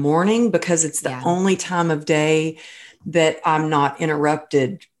thing in the morning because it's the Yeah. only time of day that I'm not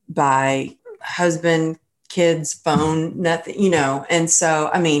interrupted by husband, kids' phone, nothing, And so,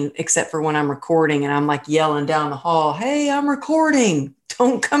 I mean, except for when I'm recording and I'm like yelling down the hall, hey, I'm recording.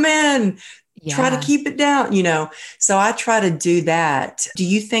 Don't come in. Try to Yeah. keep it down. So I try to do that. Do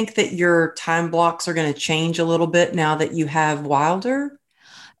you think that your time blocks are going to change a little bit now that you have Wilder?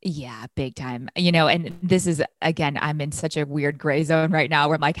 Yeah, big time. And this is again, I'm in such a weird gray zone right now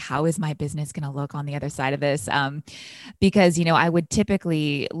where I'm like, how is my business going to look on the other side of this? Because I would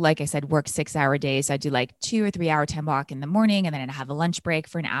typically, like I said, work 6 hour days. So I do like 2 or 3 hour time block in the morning, and then I'd have a lunch break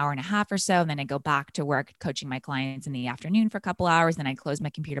for an hour and a half or so. And then I go back to work coaching my clients in the afternoon for a couple hours. Then I close my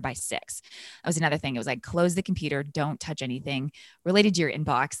computer by 6. That was another thing. It was like, close the computer, don't touch anything related to your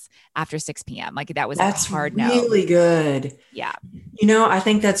inbox after 6 p.m. Like that was like a That's hard no. really good. Yeah. I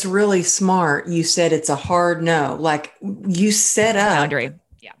think that's really smart. You said it's a hard no. Like you set up Boundary.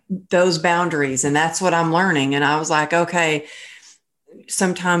 Yeah. those boundaries, and that's what I'm learning. And I was like, okay,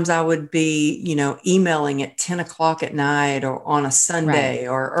 sometimes I would be, emailing at 10 o'clock at night or on a Right. Sunday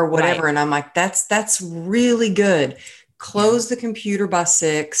or Right. whatever. And I'm like, that's really good. Yeah. Close the computer by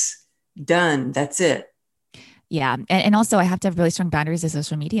 6, done. That's it. Yeah. And also, I have to have really strong boundaries with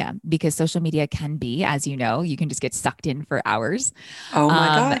social media because social media can be, as you know, you can just get sucked in for hours. Oh my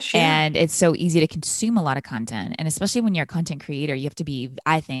gosh. Yeah. And it's so easy to consume a lot of content. And especially when you're a content creator, you have to be,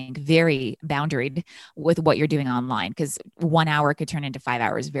 I think, very boundaried with what you're doing online because 1 hour could turn into 5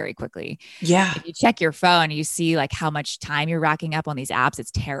 hours very quickly. Yeah. If you check your phone, you see like how much time you're racking up on these apps.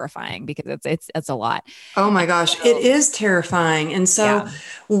 It's terrifying because it's a lot. Oh my And gosh, it so, is terrifying. And so yeah.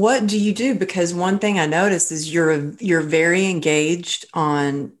 what do you do? Because one thing I noticed is you're very engaged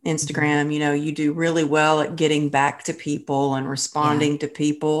on Mhm. Instagram. You do really well at getting back to people and Yeah. responding to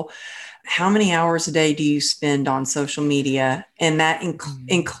people. How many hours a day do you spend on social media? And that Mhm.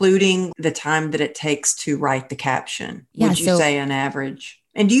 including the time that it takes to write the caption, Yeah. would you So say on average?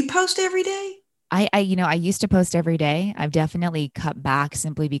 And do you post every day? I used to post every day. I've definitely cut back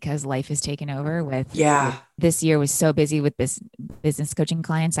simply because life has taken over with Yeah. this year was so busy with this business coaching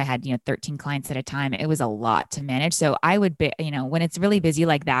clients. I had, 13 clients at a time. It was a lot to manage. So I would be, when it's really busy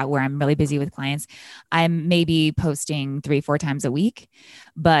like that, where I'm really busy with clients, I'm maybe posting 3, 4 times a week.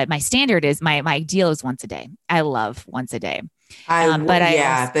 But my standard is my ideal is once a day. I love once a day. But I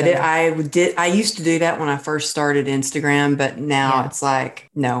Yeah, but also, I used to do that when I first started Instagram, but now yeah, it's like,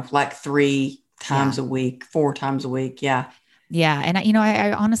 no, like three yeah. times a week, 4 times a week. Yeah. Yeah. And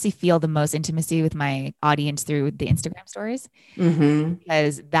I honestly feel the most intimacy with my audience through the Instagram stories Mm-hmm.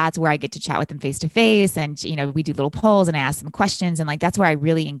 because that's where I get to chat with them face to face. And, we do little polls and I ask them questions. And like, that's where I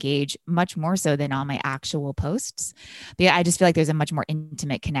really engage much more so than on my actual posts. But yeah, I just feel like there's a much more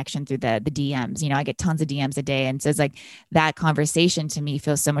intimate connection through the DMs. I get tons of DMs a day. And so it's like that conversation to me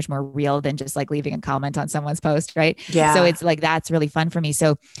feels so much more real than just like leaving a comment on someone's post. Right. So Yeah. it's like, that's really fun for me.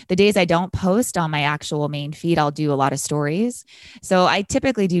 So the days I don't post on my actual main feed, I'll do a lot of stories. So I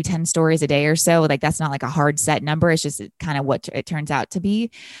typically do 10 stories a day or so. Like that's not like a hard set number. It's just kind of what it turns out to be.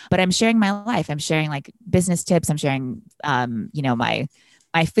 But I'm sharing my life. I'm sharing like business tips. I'm sharing,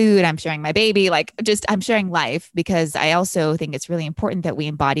 my food. I'm sharing my baby. Like just I'm sharing life because I also think it's really important that we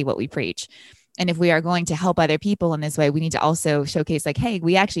embody what we preach. And if we are going to help other people in this way, we need to also showcase like, hey,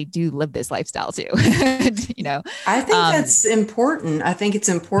 we actually do live this lifestyle too. you know, I think um, that's important. I think it's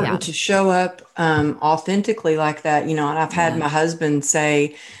yeah, important to show up authentically like that. And I've had yeah, my husband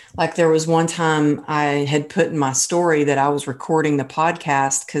say, like, there was one time I had put in my story that I was recording the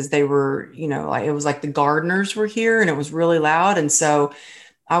podcast because they were, like it was like the gardeners were here and it was really loud. And so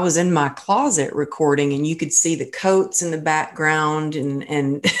I was in my closet recording and you could see the coats in the background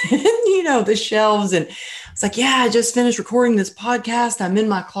and the shelves. And it's like, yeah, I just finished recording this podcast. I'm in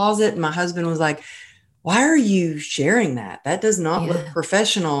my closet. And my husband was like, why are you sharing that? That does not look yeah.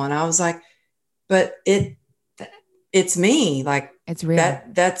 professional. And I was like, but it's me. Like It's real.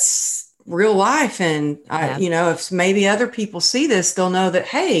 that's real life. And I, Yeah, if maybe other people see this, they'll know that,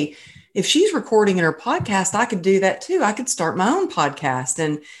 hey, if she's recording in her podcast, I could do that too. I could start my own podcast.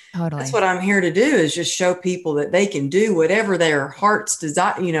 And that's totally. what I'm here to do is just show people that they can do whatever their heart's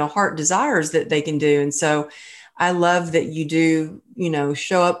desire, heart desires that they can do. And so I love that you do,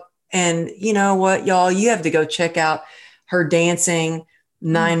 show up. And you know what, y'all, you have to go check out her dancing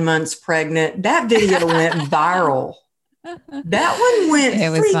 9 months pregnant. That video went viral. That one went It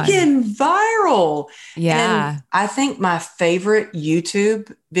was fun. freaking viral. And Yeah. I think my favorite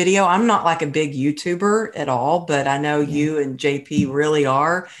YouTube video, I'm not like a big YouTuber at all, but I know Yeah. you and JP really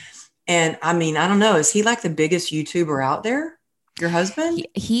are. And I mean, I don't know, is he like the biggest YouTuber out there? Your husband?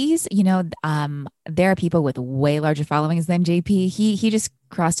 He's, there are people with way larger followings than JP. He just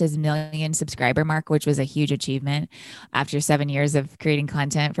crossed his million subscriber mark, which was a huge achievement after 7 years of creating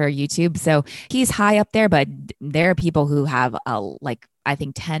content for YouTube. So he's high up there, but there are people who have like, I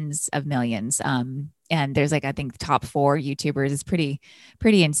think tens of millions. And there's like, I think top four YouTubers is pretty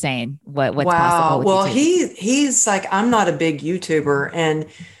insane what's possible Wow. with Well, YouTube. he's like, I'm not a big YouTuber, and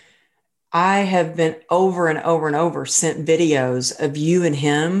I have been over and over and over sent videos of you and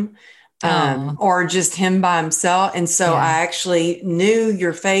him, Oh, or just him by himself. And so yeah. I actually knew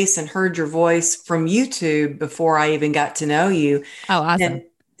your face and heard your voice from YouTube before I even got to know you. Oh, And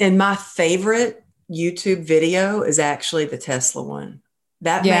awesome. my favorite YouTube video is actually the Tesla one.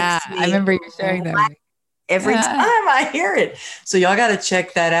 That Yeah, makes I me remember you sharing that with me. every time Ah, I hear it. So y'all got to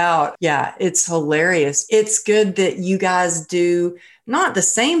check that out. Yeah, it's hilarious. It's good that you guys do not the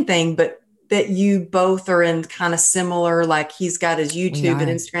same thing, but that you both are in kind of similar, like he's got his we YouTube and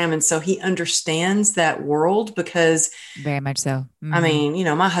are Instagram. And so he understands that world because, very much so. I Hmm.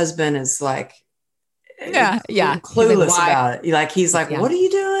 mean, my husband is like Yeah, yeah. He's like, clueless why? about it. Like, he's like, Yeah, what are you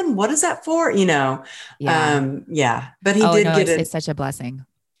doing? What is that for? yeah. Yeah, but he Oh did no, get it's it. such a blessing.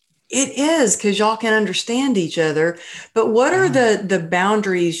 It is because y'all can understand each other. But what are Yeah, the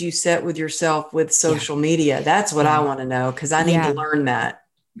boundaries you set with yourself with yeah, social media? That's what I yeah, want to know because I need to yeah, learn that.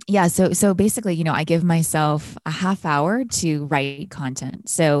 yeah. So basically, I give myself a half hour to write content.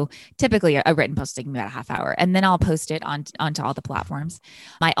 So typically, a written post taking me about a half hour, and then I'll post it onto all the platforms.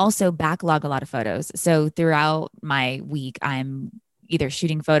 I also backlog a lot of photos. So throughout my week, I'm either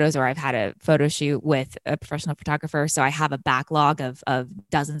shooting photos or I've had a photo shoot with a professional photographer. So I have a backlog of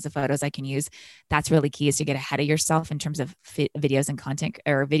dozens of photos I can use. That's really key, is to get ahead of yourself in terms of videos and content,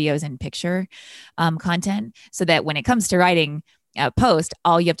 or videos and picture content, so that when it comes to writing a post,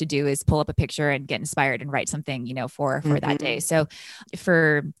 all you have to do is pull up a picture and get inspired and write something, for that day. Hmm. So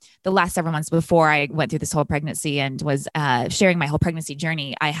for the last several months before I went through this whole pregnancy and was sharing my whole pregnancy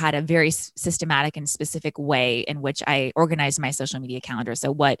journey, I had a very systematic and specific way in which I organized my social media calendar.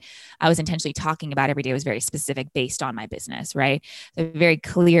 So what I was intentionally talking about every day was very specific based on my business, right? So very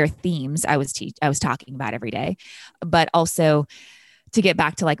clear themes I was talking about every day, but also to get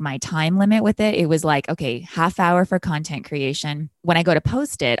back to like my time limit with it, it was like, okay, half hour for content creation. When I go to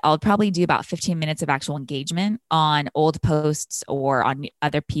post it, I'll probably do about 15 minutes of actual engagement on old posts or on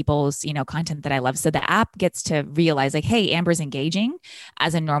other people's, content that I love. So the app gets to realize like, hey, Amber's engaging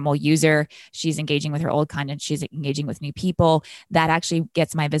as a normal user. She's engaging with her old content. She's engaging with new people. That actually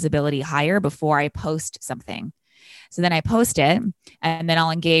gets my visibility higher before I post something. So then I post it, and then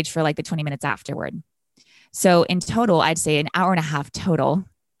I'll engage for like the 20 minutes afterward. So in total, I'd say an hour and a half total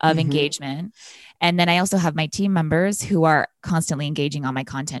of Hmm. engagement. And then I also have my team members who are constantly engaging on my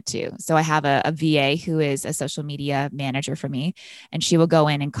content too. So I have a VA who is a social media manager for me, and she will go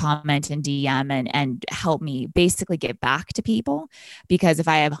in and comment and DM and help me basically get back to people. Because if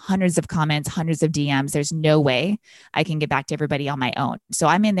I have hundreds of comments, hundreds of DMs, there's no way I can get back to everybody on my own. So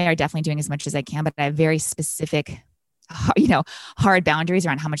I'm in there definitely doing as much as I can, but I have very specific, hard boundaries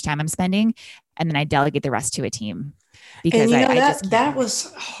around how much time I'm spending. And then I delegate the rest to a team And because I just that can't.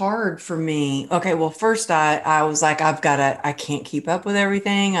 was hard for me. Okay, well, first I was like, I can't keep up with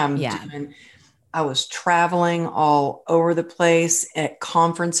everything. Yeah. I was traveling all over the place at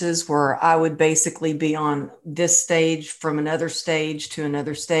conferences where I would basically be on this stage from another stage to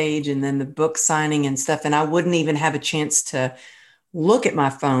another stage, and then the book signing and stuff. And I wouldn't even have a chance to look at my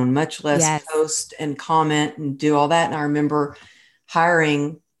phone, much less Yes. post and comment and do all that. And I remember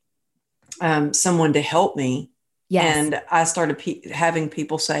hiring someone to help me. Yes. And I started having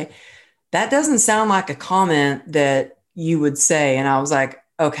people say, that doesn't sound like a comment that you would say. And I was like,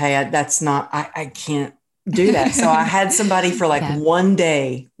 okay, that's not, I can't do that. So I had somebody for like Yeah.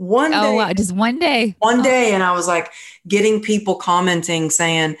 Oh, wow. Just one day. one Oh, day. And I was like getting people commenting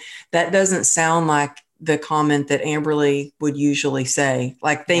saying, that doesn't sound like the comment that Amberly would usually say.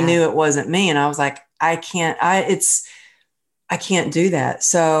 Like they yeah. knew it wasn't me. And I was like, I can't do that.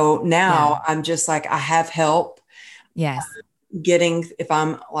 So Yeah. now I'm just like, I have help Yes. getting, if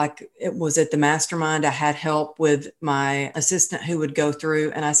I'm like, it was at the mastermind, I had help with my assistant who would go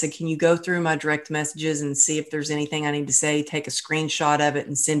through, and I said, can you go through my direct messages and see if there's anything I need to say, take a screenshot of it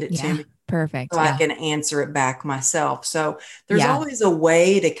and send it to Yeah. me Perfect. so I Yeah. can answer it back myself. So there's Yeah. always a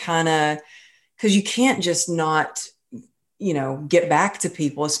way to kind of, because you can't just not, get back to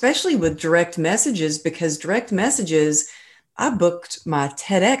people, especially with direct messages, because direct messages, I booked my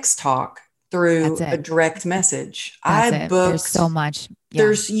TEDx talk That's through a it. direct message. I That's it. There's so booked much.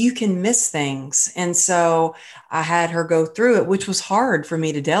 Yeah. you can miss things. And so I had her go through it, which was hard for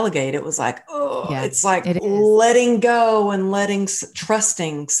me to delegate. It was like, oh, Yeah, it's like it is. letting go and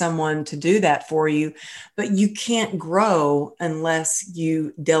trusting someone to do that for you. But you can't grow unless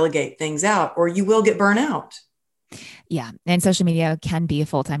you delegate things out, or you will get burnt out. Yeah. And social media can be a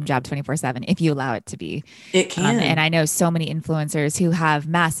full-time job 24/7 if you allow it to be. It And can. I know so many influencers who have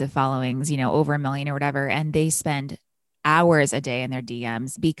massive followings, over a million or whatever, and they spend hours a day in their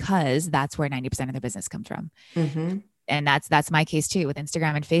DMs because that's where 90% of their business comes from. Mm-hmm. And that's my case too with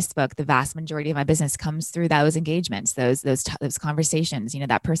Instagram and Facebook. The vast majority of my business comes through those engagements, those conversations.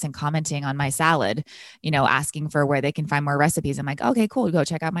 That person commenting on my salad, asking for where they can find more recipes. I'm like, okay, cool, go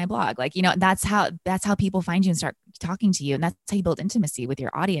check out my blog. Like, that's how people find you and start talking to you, and that's how you build intimacy with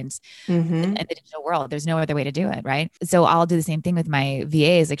your audience Mm-hmm. in the digital world. There's no other way to do it, right? So I'll do the same thing with my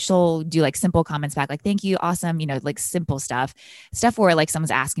VAs. Like, she'll do like simple comments back, like "thank you, awesome," like simple stuff where like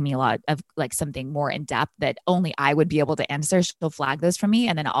someone's asking me a lot of like something more in depth that only I would be able to answer. She'll flag those for me,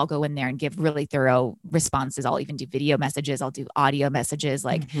 and then I'll go in there and give really thorough responses. I'll even do video messages, I'll do audio messages.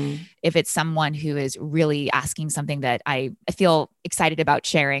 Like, Mm-hmm. if it's someone who is really asking something that I feel excited about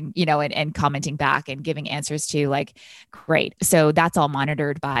sharing, and commenting back and giving answers to, like, great. So that's all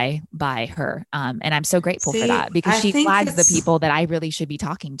monitored by her. And I'm so grateful for See, that, because I she think flags the people that I really should be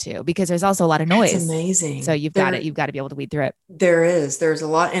talking to, because there's also a lot of that's noise. So amazing. you've got to be able to weed through it. There's a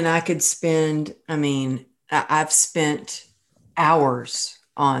lot, and I could spend, I mean, I've spent hours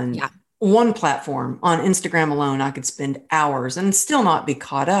on Yeah. one platform on Instagram alone. I could spend hours and still not be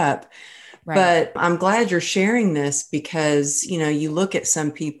caught up. Right. But I'm glad you're sharing this because, you look at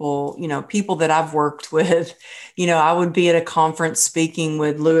some people, people that I've worked with, I would be at a conference speaking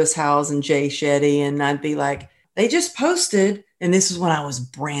with Lewis Howes and Jay Shetty, and I'd be like, they just posted, and this is when I was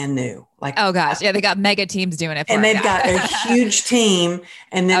brand new. Like, Oh gosh. Yeah. They got mega teams doing it for and them. they've got a Yeah. huge team.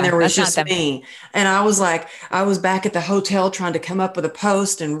 And then Oh, there was that's not just them. me. And I was like, I was back at the hotel trying to come up with a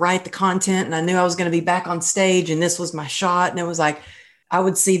post and write the content. And I knew I was going to be back on stage, and this was my shot. And it was like, I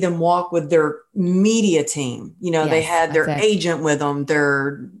would see them walk with their media team. They Yes, had that's their it. agent with them,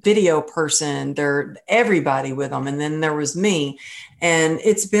 their video person, their everybody with them. And then there was me. And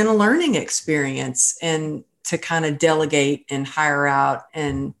it's been a learning experience. And to kind of delegate and hire out.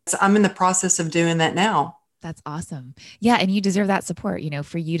 And so I'm in the process of doing that now. That's awesome. Yeah. And you deserve that support,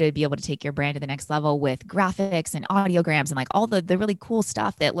 for you to be able to take your brand to the next level with graphics and audiograms and like all the really cool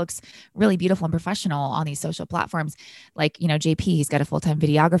stuff that looks really beautiful and professional on these social platforms. Like, JP, he's got a full-time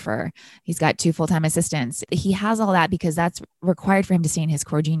videographer. He's got two full-time assistants. He has all that because that's required for him to stay in his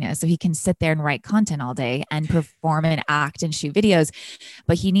core genius. So he can sit there and write content all day and perform and act and shoot videos.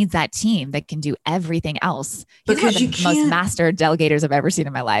 But he needs that team that can do everything else. He's one of Because you the most can't master delegators I've ever seen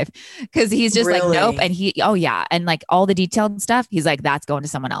in my life, because he's just like, nope. really. And oh yeah. And like all the detailed stuff, he's like, that's going to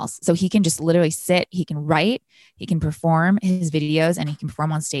someone else. So he can just literally sit, he can write, he can perform his videos, and he can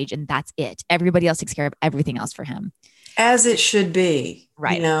perform on stage, and that's it. Everybody else takes care of everything else for him. As it should be,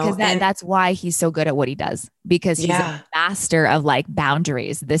 Right. Because and that's why he's so good at what he does, because he's a yeah, master of like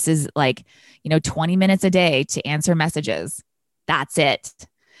boundaries. This is like, 20 minutes a day to answer messages. That's it.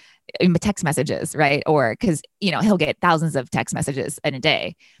 Text messages, right? Or because, he'll get thousands of text messages in a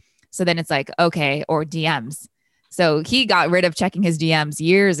day. So then it's like, okay, or DMs. So he got rid of checking his DMs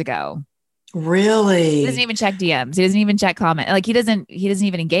years ago. He doesn't really. even check DMs. He doesn't even check comment. Like he doesn't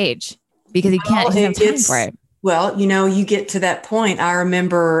even engage because Well, he doesn't it have time for gets, it. well, you get to that point. I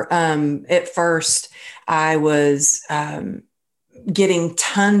remember at first I was getting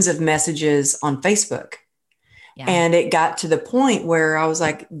tons of messages on Facebook. Yeah. And it got to the point where I was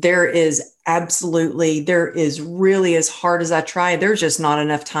like, there is really, as hard as I try, there's just not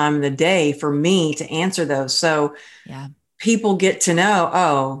enough time in the day for me to answer those. So Yeah, people get to know,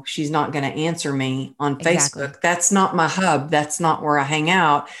 oh, she's not going to answer me on exactly. Facebook. That's not my hub. That's not where I hang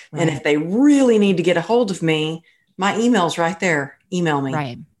out. And if Right. they really need to get a hold of me, my email's right there. Email me,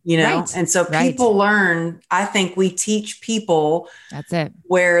 Right. Right. And so Right. people learn. I think we teach people That's it.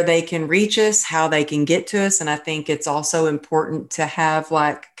 where they can reach us, how they can get to us. And I think it's also important to have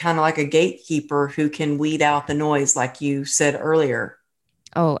like kind of like a gatekeeper who can weed out the noise, like you said earlier,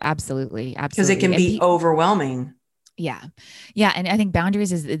 Oh, absolutely. because it Absolutely. can be overwhelming. Yeah. Yeah. And I think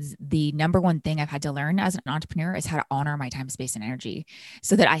boundaries is the number one thing I've had to learn as an entrepreneur, is how to honor my time, space, and energy,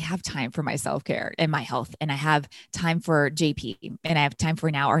 so that I have time for my self-care and my health. And I have time for JP, and I have time for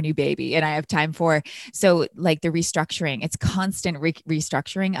now our new baby. And I have time for, so like the restructuring, it's constant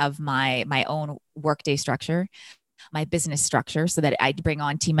restructuring of my own workday structure, my business structure, so that I bring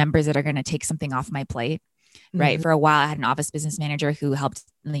on team members that are going to take something off my plate. Right. Mhm. For a while, I had an office business manager who helped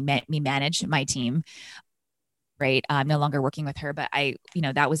me manage my team. great. I'm no longer working with her, but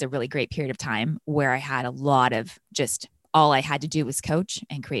that was a really great period of time where I had a lot of just all I had to do was coach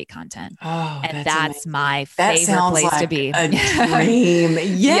and create content. Oh, And that's that's amazing. my That favorite sounds place to like be. a dream.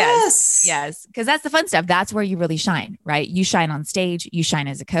 Yes. Yes. Yes. Cause that's the fun stuff. That's where you really shine, right? You shine on stage, you shine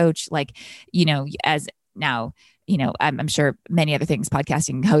as a coach, like, as now, I'm sure many other things,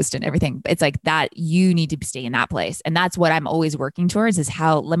 podcasting, host and everything, but it's like that you need to stay in that place. And that's what I'm always working towards is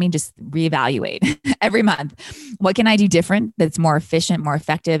let me just reevaluate every month. What can I do different that's more efficient, more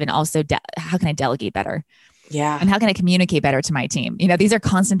effective? And also how can I delegate better? Yeah. And how can I communicate better to my team? These are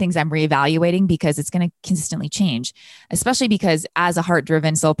constant things I'm reevaluating because it's going to consistently change, especially because as a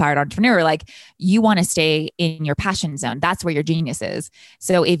heart-driven, soul-powered entrepreneur, like you want to stay in your passion zone. That's where your genius is.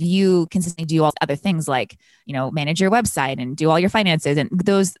 So if you consistently do all other things like, manage your website and do all your finances and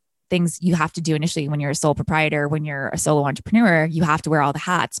those things you have to do initially when you're a sole proprietor, when you're a solo entrepreneur, you have to wear all the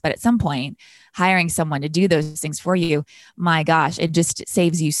hats. But at some point, hiring someone to do those things for you, my gosh, it just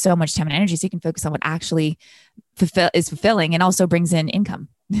saves you so much time and energy so you can focus on what actually is fulfilling and also brings in income.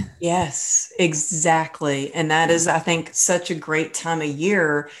 Yes, exactly. And that is, I think, such a great time of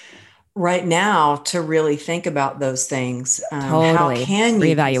year right now to really think about those things. How Totally. can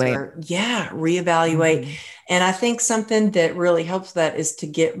you Reevaluate. conserve? Yeah, reevaluate. Mm-hmm. And I think something that really helps that is to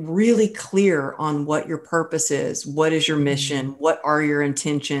get really clear on what your purpose is. What is your Mm-hmm. mission? What are your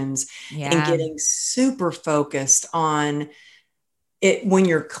intentions? And Yeah. getting super focused on it when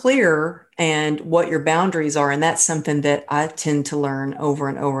you're clear and what your boundaries are. And that's something that I tend to learn over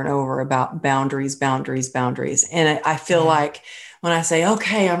and over and over about boundaries, boundaries, boundaries. And I feel Yeah. like when I say,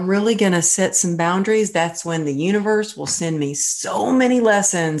 okay, I'm really going to set some boundaries, that's when the universe will send me so many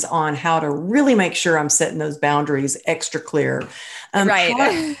lessons on how to really make sure I'm setting those boundaries extra clear.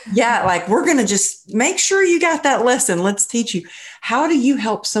 Right. Yeah, like we're going to just make sure you got that lesson. Let's teach you. How do you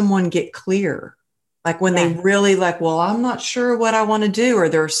help someone get clear? Like when they Yeah. really like, well, I'm not sure what I want to do, or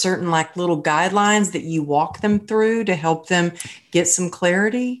there are certain like little guidelines that you walk them through to help them get some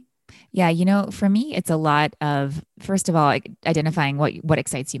clarity. Yeah, for me, it's a lot of first of all, identifying what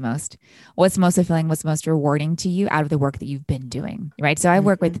excites you most, what's most fulfilling, what's most rewarding to you out of the work that you've been doing, right? So I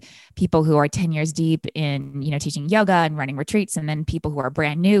work Mhm. with people who are 10 years deep in teaching yoga and running retreats, and then people who are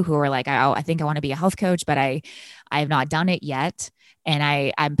brand new who are like, oh, I think I want to be a health coach, but I have not done it yet.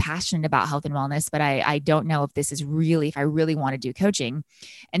 And I'm passionate about health and wellness, but I don't know if I really want to do coaching.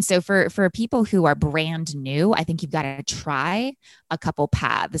 And so for people who are brand new, I think you've got to try a couple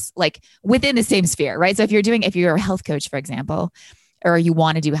paths like within the same sphere, right? So if you're a health coach, for example, or you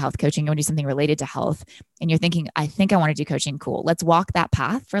want to do health coaching, you want to do something related to health, and you're thinking, I think I want to do coaching, cool. Let's walk that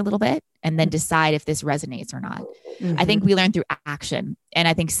path for a little bit and then decide if this resonates or not. I think Mhm. we learn through action. And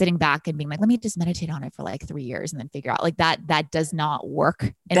I think sitting back and being like, let me just meditate on it for like 3 years and then figure out like that does not work,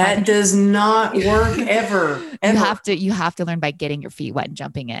 in my That opinion. does not work ever, you ever. have to you have to learn by getting your feet wet and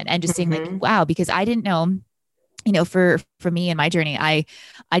jumping in and just seeing like, Mhm. wow, because I didn't know, for me and my journey, I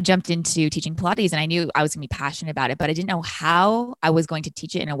jumped into teaching Pilates and I knew I was going to be passionate about it, but I didn't know how I was going to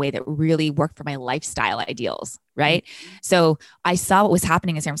teach it in a way that really worked for my lifestyle ideals. Right. So I saw what was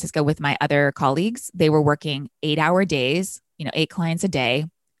happening in San Francisco with my other colleagues. They were working 8-hour days, 8 clients a day,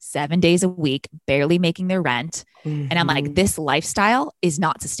 7 days a week, barely making their rent. And I'm like, Mhm. this lifestyle is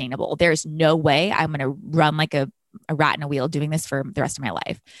not sustainable. There's no way I'm going to run like a rat in a wheel doing this for the rest of my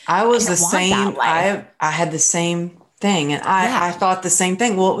life. I I was the didn't want that same. life. I had the same thing, and Yeah. I thought the same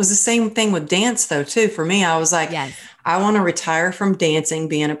thing. Well, it was the same thing with dance though too. For me, I was like, Yes. I want to retire from dancing,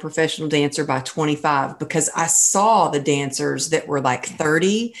 being a professional dancer by 25, because I saw the dancers that were like Yes.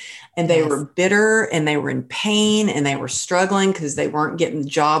 30 and they were Yes. bitter and they were in pain and they were struggling because they weren't getting the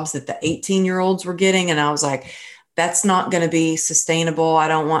jobs that the 18-year-olds were getting. And I was like, that's not going to be sustainable. I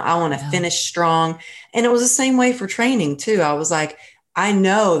want to No. finish strong. And it was the same way for training too. I was like, I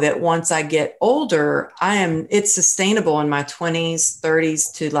know that once I get older, it's sustainable in my 20s,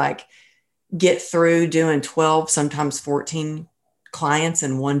 30s to like get through doing 12, sometimes 14 clients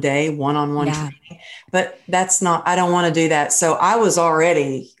in one day, one-on-one Yeah. training. But that's not, I don't want to do that. So I was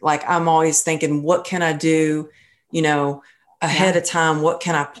already like, I'm always thinking, what can I do, you know, ahead Yeah. of time? What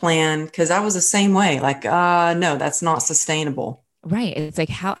can I plan? Because I was the same way. Like, no, that's not sustainable. Right. It's like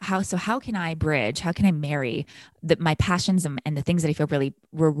how can I bridge? How can I marry my passions and the things that I feel really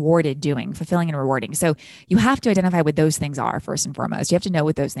rewarded doing, fulfilling and rewarding? So you have to identify what those things are first and foremost. You have to know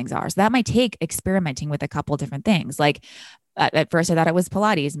what those things are. So that might take experimenting with a couple different things. Like at first I thought it was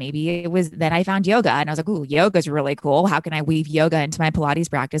Pilates. Maybe it was, then I found yoga and I was like, ooh, yoga's really cool. How can I weave yoga into my Pilates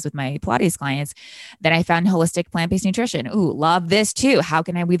practice with my Pilates clients? Then I found holistic plant-based nutrition. Ooh, love this too. How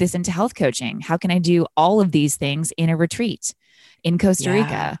can I weave this into health coaching? How can I do all of these things in a retreat? in Costa Yeah.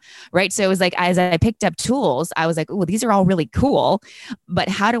 Rica. Right. So it was like, as I picked up tools, I was like, oh, these are all really cool, but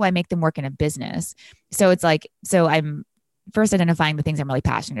how do I make them work in a business? So it's like, so I'm first identifying the things I'm really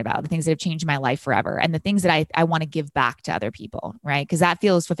passionate about, the things that have changed my life forever, and the things that I want to give back to other people, right? Because that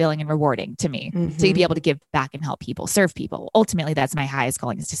feels fulfilling and rewarding to me to be Mm-hmm. able to give back and help people, serve people. Ultimately, that's my highest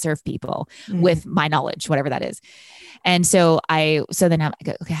calling, is to serve people with Mm-hmm. my knowledge, whatever that is. And so then I'm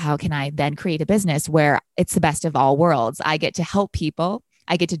like, okay, how can I then create a business where it's the best of all worlds? I get to help people.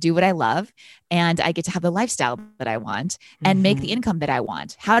 I get to do what I love, and I get to have the lifestyle that I want and make the Mm-hmm. income that I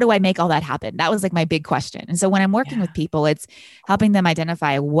want. How do I make all that happen? That was like my big question. And so when I'm working Yeah. with people, it's helping them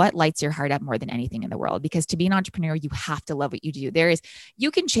identify what lights your heart up more than anything in the world. Because to be an entrepreneur, you have to love what you do.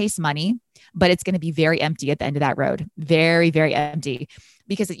 You can chase money, but it's going to be very empty at the end of that road. Very, very empty,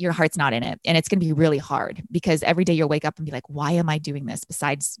 because your heart's not in it. And it's going to be really hard, because every day you'll wake up and be like, why am I doing this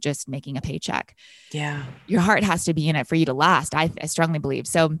besides just making a paycheck? Yeah. Your heart has to be in it for you to last. I strongly believe.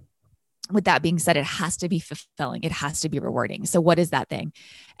 So with that being said, it has to be fulfilling. It has to be rewarding. So what is that thing?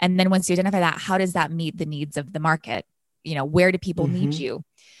 And then once you identify that, how does that meet the needs of the market? Where do people need Mm-hmm. you?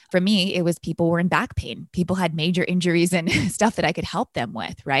 For me, it was people were in back pain. People had major injuries and stuff that I could help them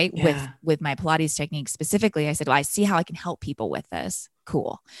with, right? With Yeah. with my Pilates technique specifically, I said, well, I see how I can help people with this.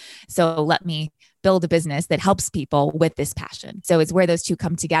 Cool. So let me build a business that helps people with this passion. So it's where those two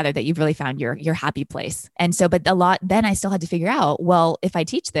come together that you've really found your happy place. And so, but then I still had to figure out, well, if I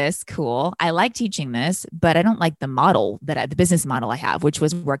teach this, cool, I like teaching this, but I don't like the model the business model I have, which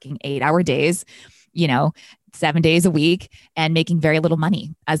was working 8-hour days, you know, 7 days a week, and making very little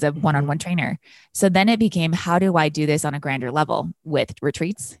money as a Mm-hmm. one-on-one trainer. So then it became, how do I do this on a grander level with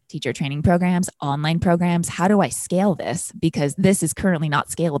retreats, teacher training programs, online programs? How do I scale this? Because this is currently not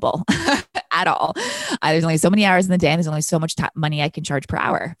scalable at all. There's only so many hours in the day, and there's only so much money I can charge per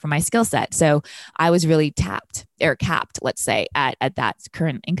hour for my skill set. So I was really tapped or capped, let's say, at that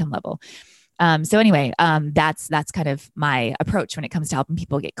current income level. So anyway, that's kind of my approach when it comes to helping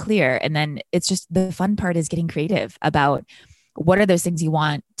people get clear. And then it's just, the fun part is getting creative about what are those things you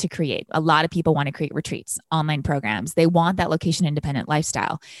want to create. A lot of people want to create retreats, online programs. They want that location independent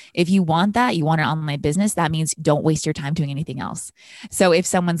lifestyle. If you want that, you want an online business, that means don't waste your time doing anything else. So if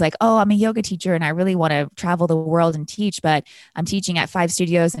someone's like, oh, I'm a yoga teacher and I really want to travel the world and teach, but I'm teaching at 5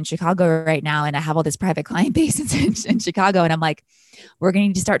 studios in Chicago right now, and I have all this private client base in Chicago, and I'm like, we're going to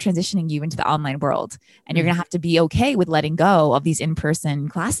need to start transitioning you into the online world. And you're going to have to be okay with letting go of these in-person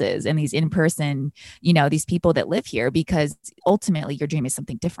classes and these in-person, these people that live here, because ultimately your dream is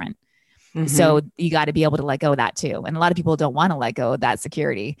something different. Mm-hmm. So you got to be able to let go of that too. And a lot of people don't want to let go of that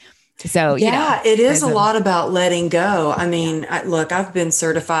security. So, Yeah, it is there's a a, lot about letting go. I yeah, mean, look, I've been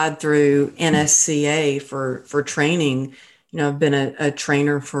certified through NSCA for training. I've been a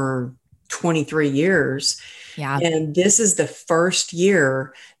trainer for 23 years, yeah, and this is the first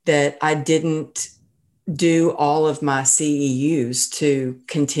year that I didn't do all of my CEUs to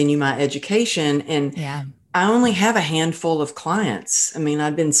continue my education. And yeah, I only have a handful of clients. I mean,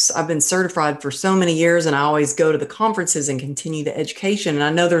 I've been certified for so many years, and I always go to the conferences and continue the education. And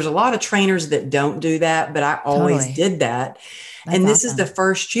I know there's a lot of trainers that don't do that, but I always totally. did that. That's And this is the awesome.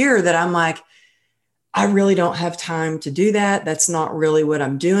 first year that I'm like, I really don't have time to do that. That's not really what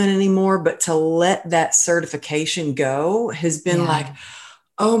I'm doing anymore. But to let that certification go has been Yeah. like,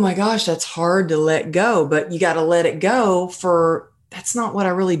 oh my gosh, that's hard to let go, but you got to let it go for that's not what I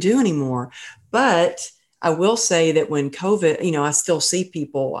really do anymore. But I will say that when COVID, I still see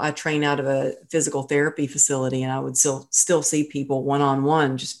people. I train out of a physical therapy facility, and I would still see people one on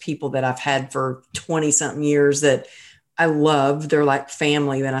one, just people that I've had for 20 something years that I love. They're like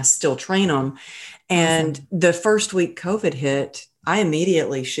family, and I still train them. And Awesome. the first week COVID hit, I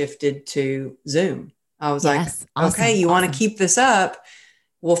immediately shifted to Zoom. I was like, Yes. okay, Awesome. you want to Awesome. keep this up?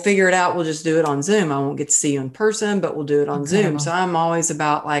 We'll figure it out. We'll just do it on Zoom. I won't get to see you in person, but we'll do it on Zoom. So Incredible. I'm always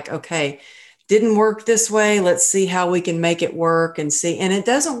about like, okay, didn't work this way. Let's see how we can make it work and see. And it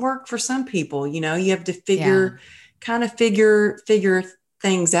doesn't work for some people. You have to Yeah. figure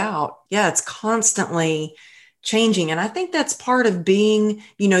things out. Yeah, it's constantly changing. And I think that's part of being,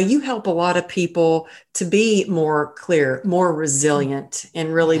 you help a lot of people to be more clear, more resilient,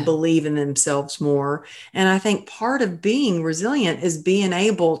 and really Yeah. believe in themselves more. And I think part of being resilient is being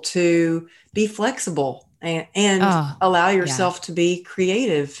able to be flexible and Oh, allow yeah. yourself to be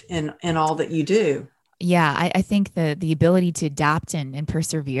creative in all that you do. Yeah, I think the ability to adapt and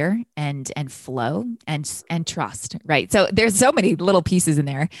persevere and flow and trust, right? So there's so many little pieces in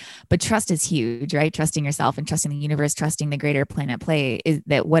there, but trust is huge, right? Trusting yourself and trusting the universe, trusting the greater planet play, is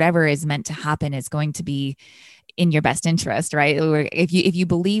that whatever is meant to happen is going to be in your best interest, right? Or if you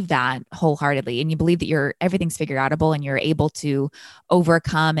believe that wholeheartedly and you believe that everything's figure outable and you're able to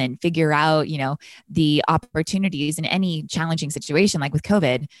overcome and figure out, the opportunities in any challenging situation like with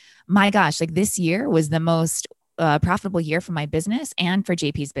COVID, my gosh, like this year was the most profitable year for my business and for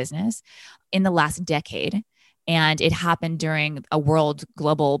JP's business in the last decade. And it happened during a world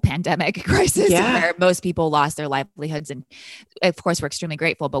global pandemic crisis Yeah. where most people lost their livelihoods. And of course, we're extremely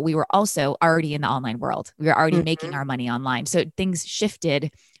grateful, but we were also already in the online world. We were already making Mhm. our money online. So things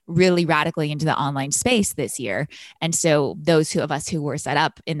shifted really radically into the online space this year. And so those of us who were set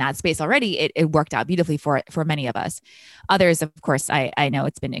up in that space already, it worked out beautifully for many of us. Others, of course, I know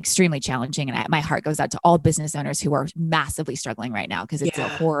it's been extremely challenging. And my heart goes out to all business owners who are massively struggling right now because it's a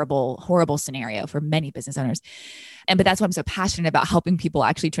Yeah. horrible, horrible scenario for many business owners. But that's why I'm so passionate about helping people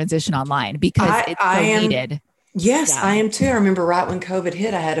actually transition online because it's I so am. needed. Yes, Yeah. I am too. I remember right when COVID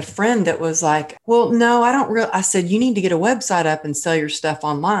hit, I had a friend that was like, well, no, I don't really. I said, you need to get a website up and sell your stuff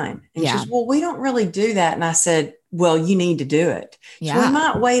online. And she Yeah. goes, well, we don't really do that. And I said, well, you need to do it. So we Yeah.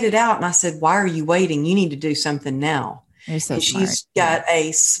 might wait it out. And I said, why are you waiting? You need to do something now. You're so And smart. she's Yeah. got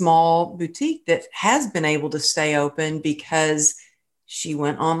a small boutique that has been able to stay open because she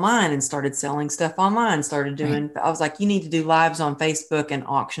went online and started selling stuff online, started Right. doing, I was like, you need to do lives on Facebook and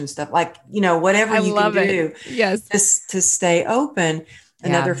auction stuff, like, whatever I you can love it. do Yes. to stay open. Yeah.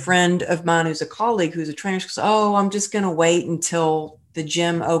 Another friend of mine who's a colleague who's a trainer goes, oh, I'm just going to wait until the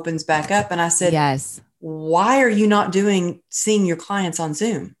gym opens back up. And I said, Yes. why are you not seeing your clients on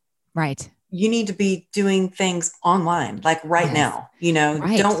Zoom? Right. You need to be doing things online, like right Yes. now, don't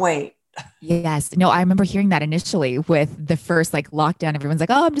Right. wait. Yes. No, I remember hearing that initially with the first like lockdown. Everyone's like,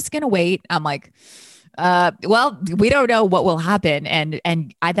 oh, I'm just going to wait. I'm like, well, we don't know what will happen.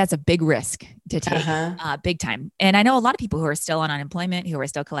 That's a big risk to take, Uh-huh. big time. And I know a lot of people who are still on unemployment, who are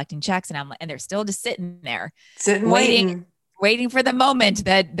still collecting checks and they're still just sitting there Sitting waiting, waiting. waiting for the moment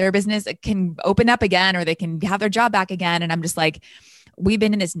that their business can open up again or they can have their job back again. And I'm just like, we've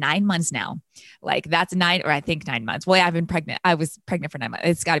been in this 9 months now. Like that's 9 months. Well, I've been pregnant. I was pregnant for 9 months.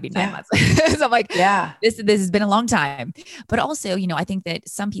 It's got to be 9 months. So I'm like, Yeah. this has been a long time. But also, I think that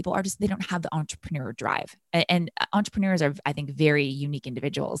some people they don't have the entrepreneur drive. And entrepreneurs are, I think, very unique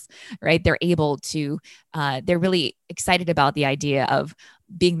individuals, right? They're able to, they're really excited about the idea of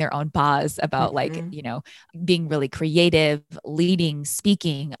being their own boss, about Mm-hmm. being really creative, leading,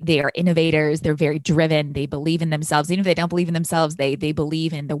 speaking. They are innovators. They're very driven. They believe in themselves. Even if they don't believe in themselves, they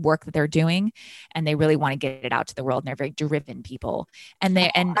believe in the work that they're doing and they really want to get it out to the world. And they're very driven people. And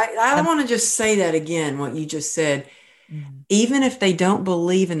I want to just say that again, what you just said. mm, Even if they don't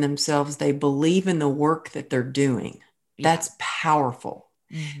believe in themselves, they believe in the work that they're doing. yeah. That's powerful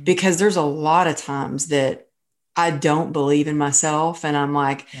Mm-hmm. because there's a lot of times that I don't believe in myself and I'm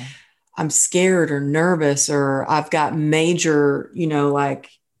like, Yeah. I'm scared or nervous or I've got major, like,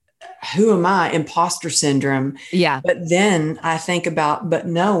 who am I? Imposter syndrome. Yeah. But then I think about, but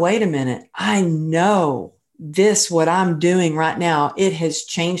no, wait a minute. I know what I'm doing right now, it has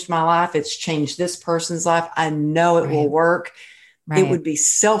changed my life. It's changed this person's life. I know it will Right. work. It Right. would be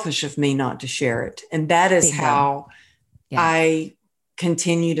selfish of me not to share it. And that is Bingo. how Yeah. I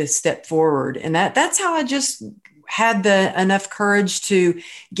continue to step forward. And that's how I just had the enough courage to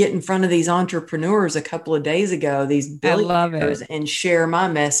get in front of these entrepreneurs a couple of days ago, these I love it. billionaires, and share my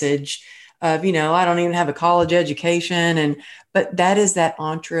message of, I don't even have a college education. But that is that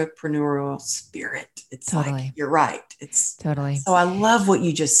entrepreneurial spirit. It's like, Totally. you're right. It's Totally. so I love what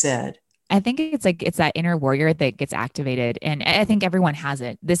you just said. I think it's that inner warrior that gets activated. And I think everyone has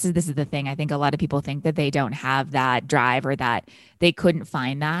it. This is the thing. I think a lot of people think that they don't have that drive or that they couldn't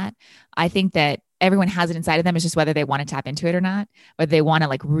find that. I think that everyone has it inside of them. It's just whether they want to tap into it or not, whether they want to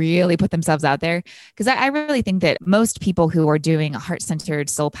like really put themselves out there. Because I really think that most people who are doing heart-centered,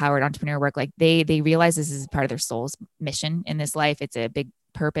 soul-powered entrepreneur work, like they realize this is part of their soul's mission in this life. It's a big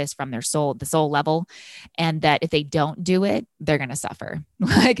purpose from their soul, the soul level. And that if they don't do it, they're going to suffer.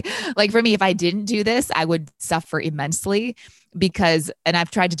 Like for me, if I didn't do this, I would suffer immensely and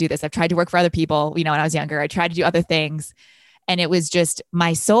I've tried to do this. I've tried to work for other people, when I was younger, I tried to do other things. And it was just,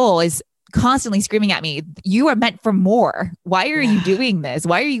 my soul is constantly screaming at me, you are meant for more. Why are you doing this?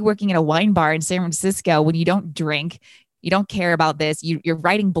 Why are you working at a wine bar in San Francisco when you don't drink? You don't care about this. You're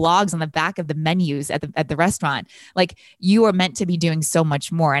writing blogs on the back of the menus at the restaurant. Like you are meant to be doing so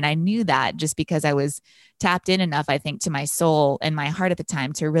much more. And I knew that just because I was tapped in enough, I think, to my soul and my heart at the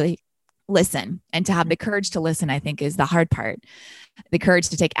time to really listen and to have the courage to listen, I think is the hard part. The courage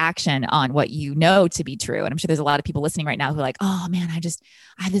to take action on what you know to be true. And I'm sure there's a lot of people listening right now who are like, oh man,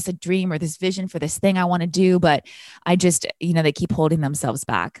 I have a dream or this vision for this thing I want to do, but I just, they keep holding themselves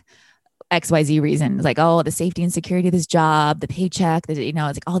back. XYZ reasons, like, oh, the safety and security of this job, the paycheck, it's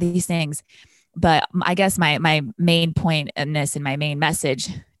like all these things. But I guess my main point in this and my main message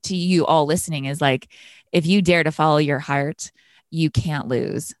to you all listening is like, if you dare to follow your heart, you can't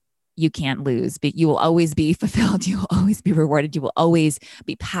lose. You can't lose, but you will always be fulfilled. You will always be rewarded. You will always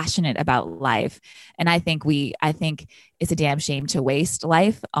be passionate about life. And I think it's a damn shame to waste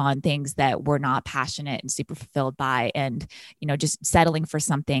life on things that we're not passionate and super fulfilled by, and, just settling for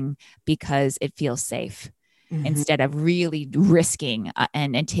something because it feels safe. Instead of really risking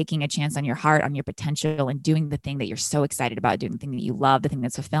and taking a chance on your heart, on your potential, and doing the thing that you're so excited about, doing the thing that you love, the thing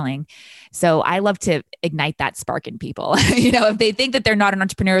that's fulfilling. So I love to ignite that spark in people. If they think that they're not an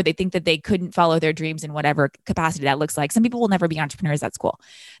entrepreneur, they think that they couldn't follow their dreams in whatever capacity that looks like. Some people will never be entrepreneurs. That's cool.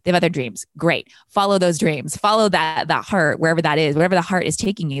 They have other dreams. Great. Follow those dreams. Follow that heart, wherever that is, wherever the heart is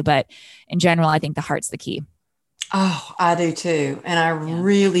taking you. But in general, I think the heart's the key. Oh, I do too. And I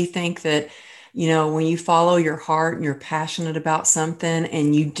really think that, when you follow your heart and you're passionate about something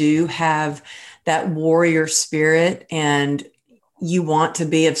and you do have that warrior spirit and you want to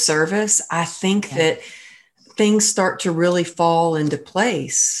be of service, I think that things start to really fall into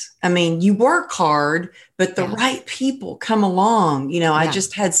place. I mean, you work hard, but the right people come along. I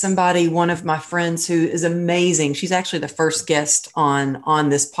just had one of my friends who is amazing. She's actually the first guest on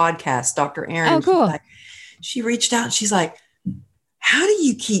this podcast, Dr. Erin. Oh, cool. She reached out and she's like, how do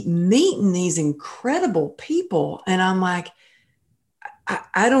you keep meeting these incredible people? And I'm like,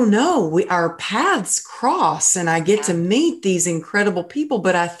 I don't know. Our paths cross and I get to meet these incredible people,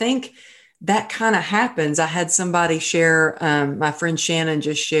 but I think that kind of happens. I had somebody share, my friend Shannon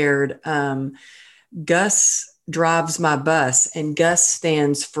just shared, Gus drives my bus, and Gus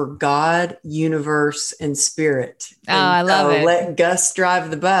stands for God, universe, and spirit. Oh, I love it. Let Gus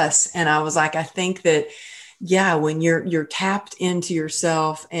drive the bus. And I was like, I think that, when you're tapped into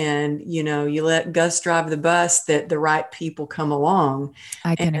yourself and, you let Gus drive the bus, that the right people come along.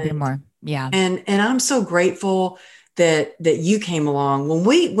 I couldn't agree more. Yeah. And I'm so grateful that you came along.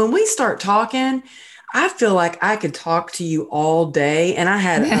 When we start talking, I feel like I could talk to you all day. And I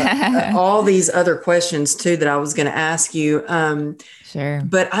had all these other questions too that I was going to ask you. Sure.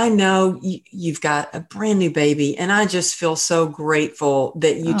 But I know you've got a brand new baby, and I just feel so grateful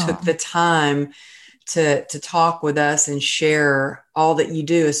that you took the time to talk with us and share all that you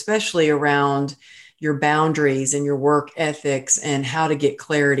do, especially around your boundaries and your work ethics and how to get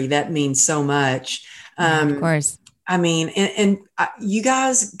clarity. That means so much. Of course. I mean, and you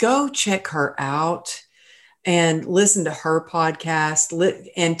guys go check her out and listen to her podcast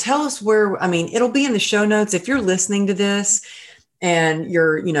and tell us it'll be in the show notes. If you're listening to this and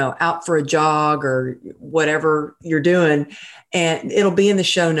you're, out for a jog or whatever you're doing, and it'll be in the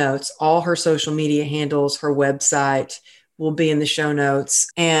show notes. All her social media handles, her website will be in the show notes.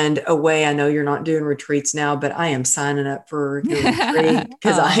 And I know you're not doing retreats now, but I am signing up for your retreat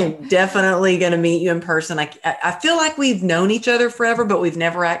because I am definitely going to meet you in person. I feel like we've known each other forever, but we've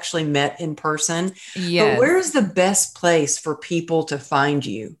never actually met in person. Yes. But where's the best place for people to find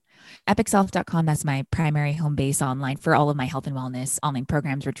you? epicself.com. That's my primary home base online for all of my health and wellness, online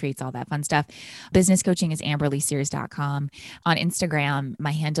programs, retreats, all that fun stuff. Business coaching is amberlysears.com. On Instagram,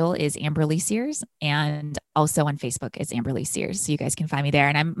 my handle is amberlysears, and also on Facebook is amberlysears. So you guys can find me there.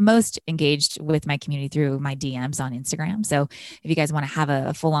 And I'm most engaged with my community through my DMs on Instagram. So if you guys want to have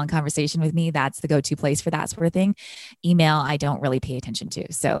a full-on conversation with me, that's the go-to place for that sort of thing. Email, I don't really pay attention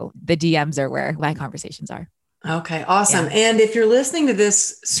to. So the DMs are where my conversations are. Okay, awesome. Yeah. And if you're listening to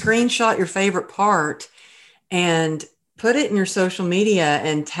this, screenshot your favorite part and put it in your social media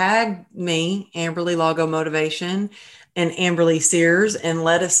and tag me, Amberly Lago Motivation and Amberly Sears, and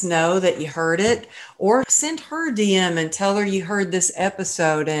let us know that you heard it, or send her a DM and tell her you heard this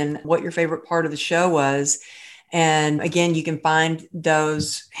episode and what your favorite part of the show was. And again, you can find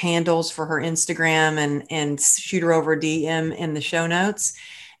those handles for her Instagram and shoot her over a DM in the show notes.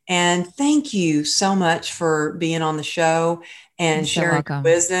 And thank you so much for being on the show and sharing your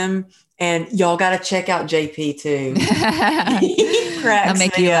wisdom. And y'all got to check out JP too. He cracks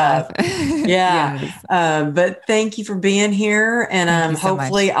me up. Yeah. Yes. But thank you for being here. And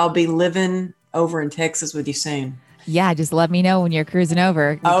hopefully I'll be living over in Texas with you soon. Yeah, just let me know when you're cruising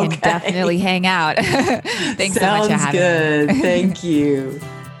over. We can definitely hang out. Thanks so much for having me. Sounds good. Thank you.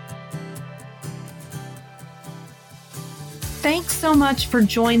 Thanks so much for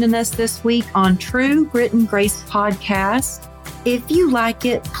joining us this week on True Grit and Grace podcast. If you like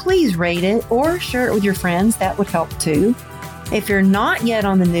it, please rate it or share it with your friends. That would help too. If you're not yet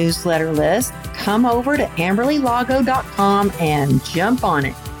on the newsletter list, come over to amberlylago.com and jump on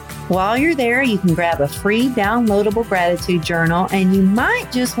it. While you're there, you can grab a free downloadable gratitude journal, and you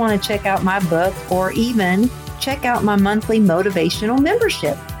might just want to check out my book or even check out my monthly motivational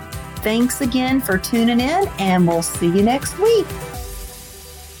membership. Thanks again for tuning in, and we'll see you next week.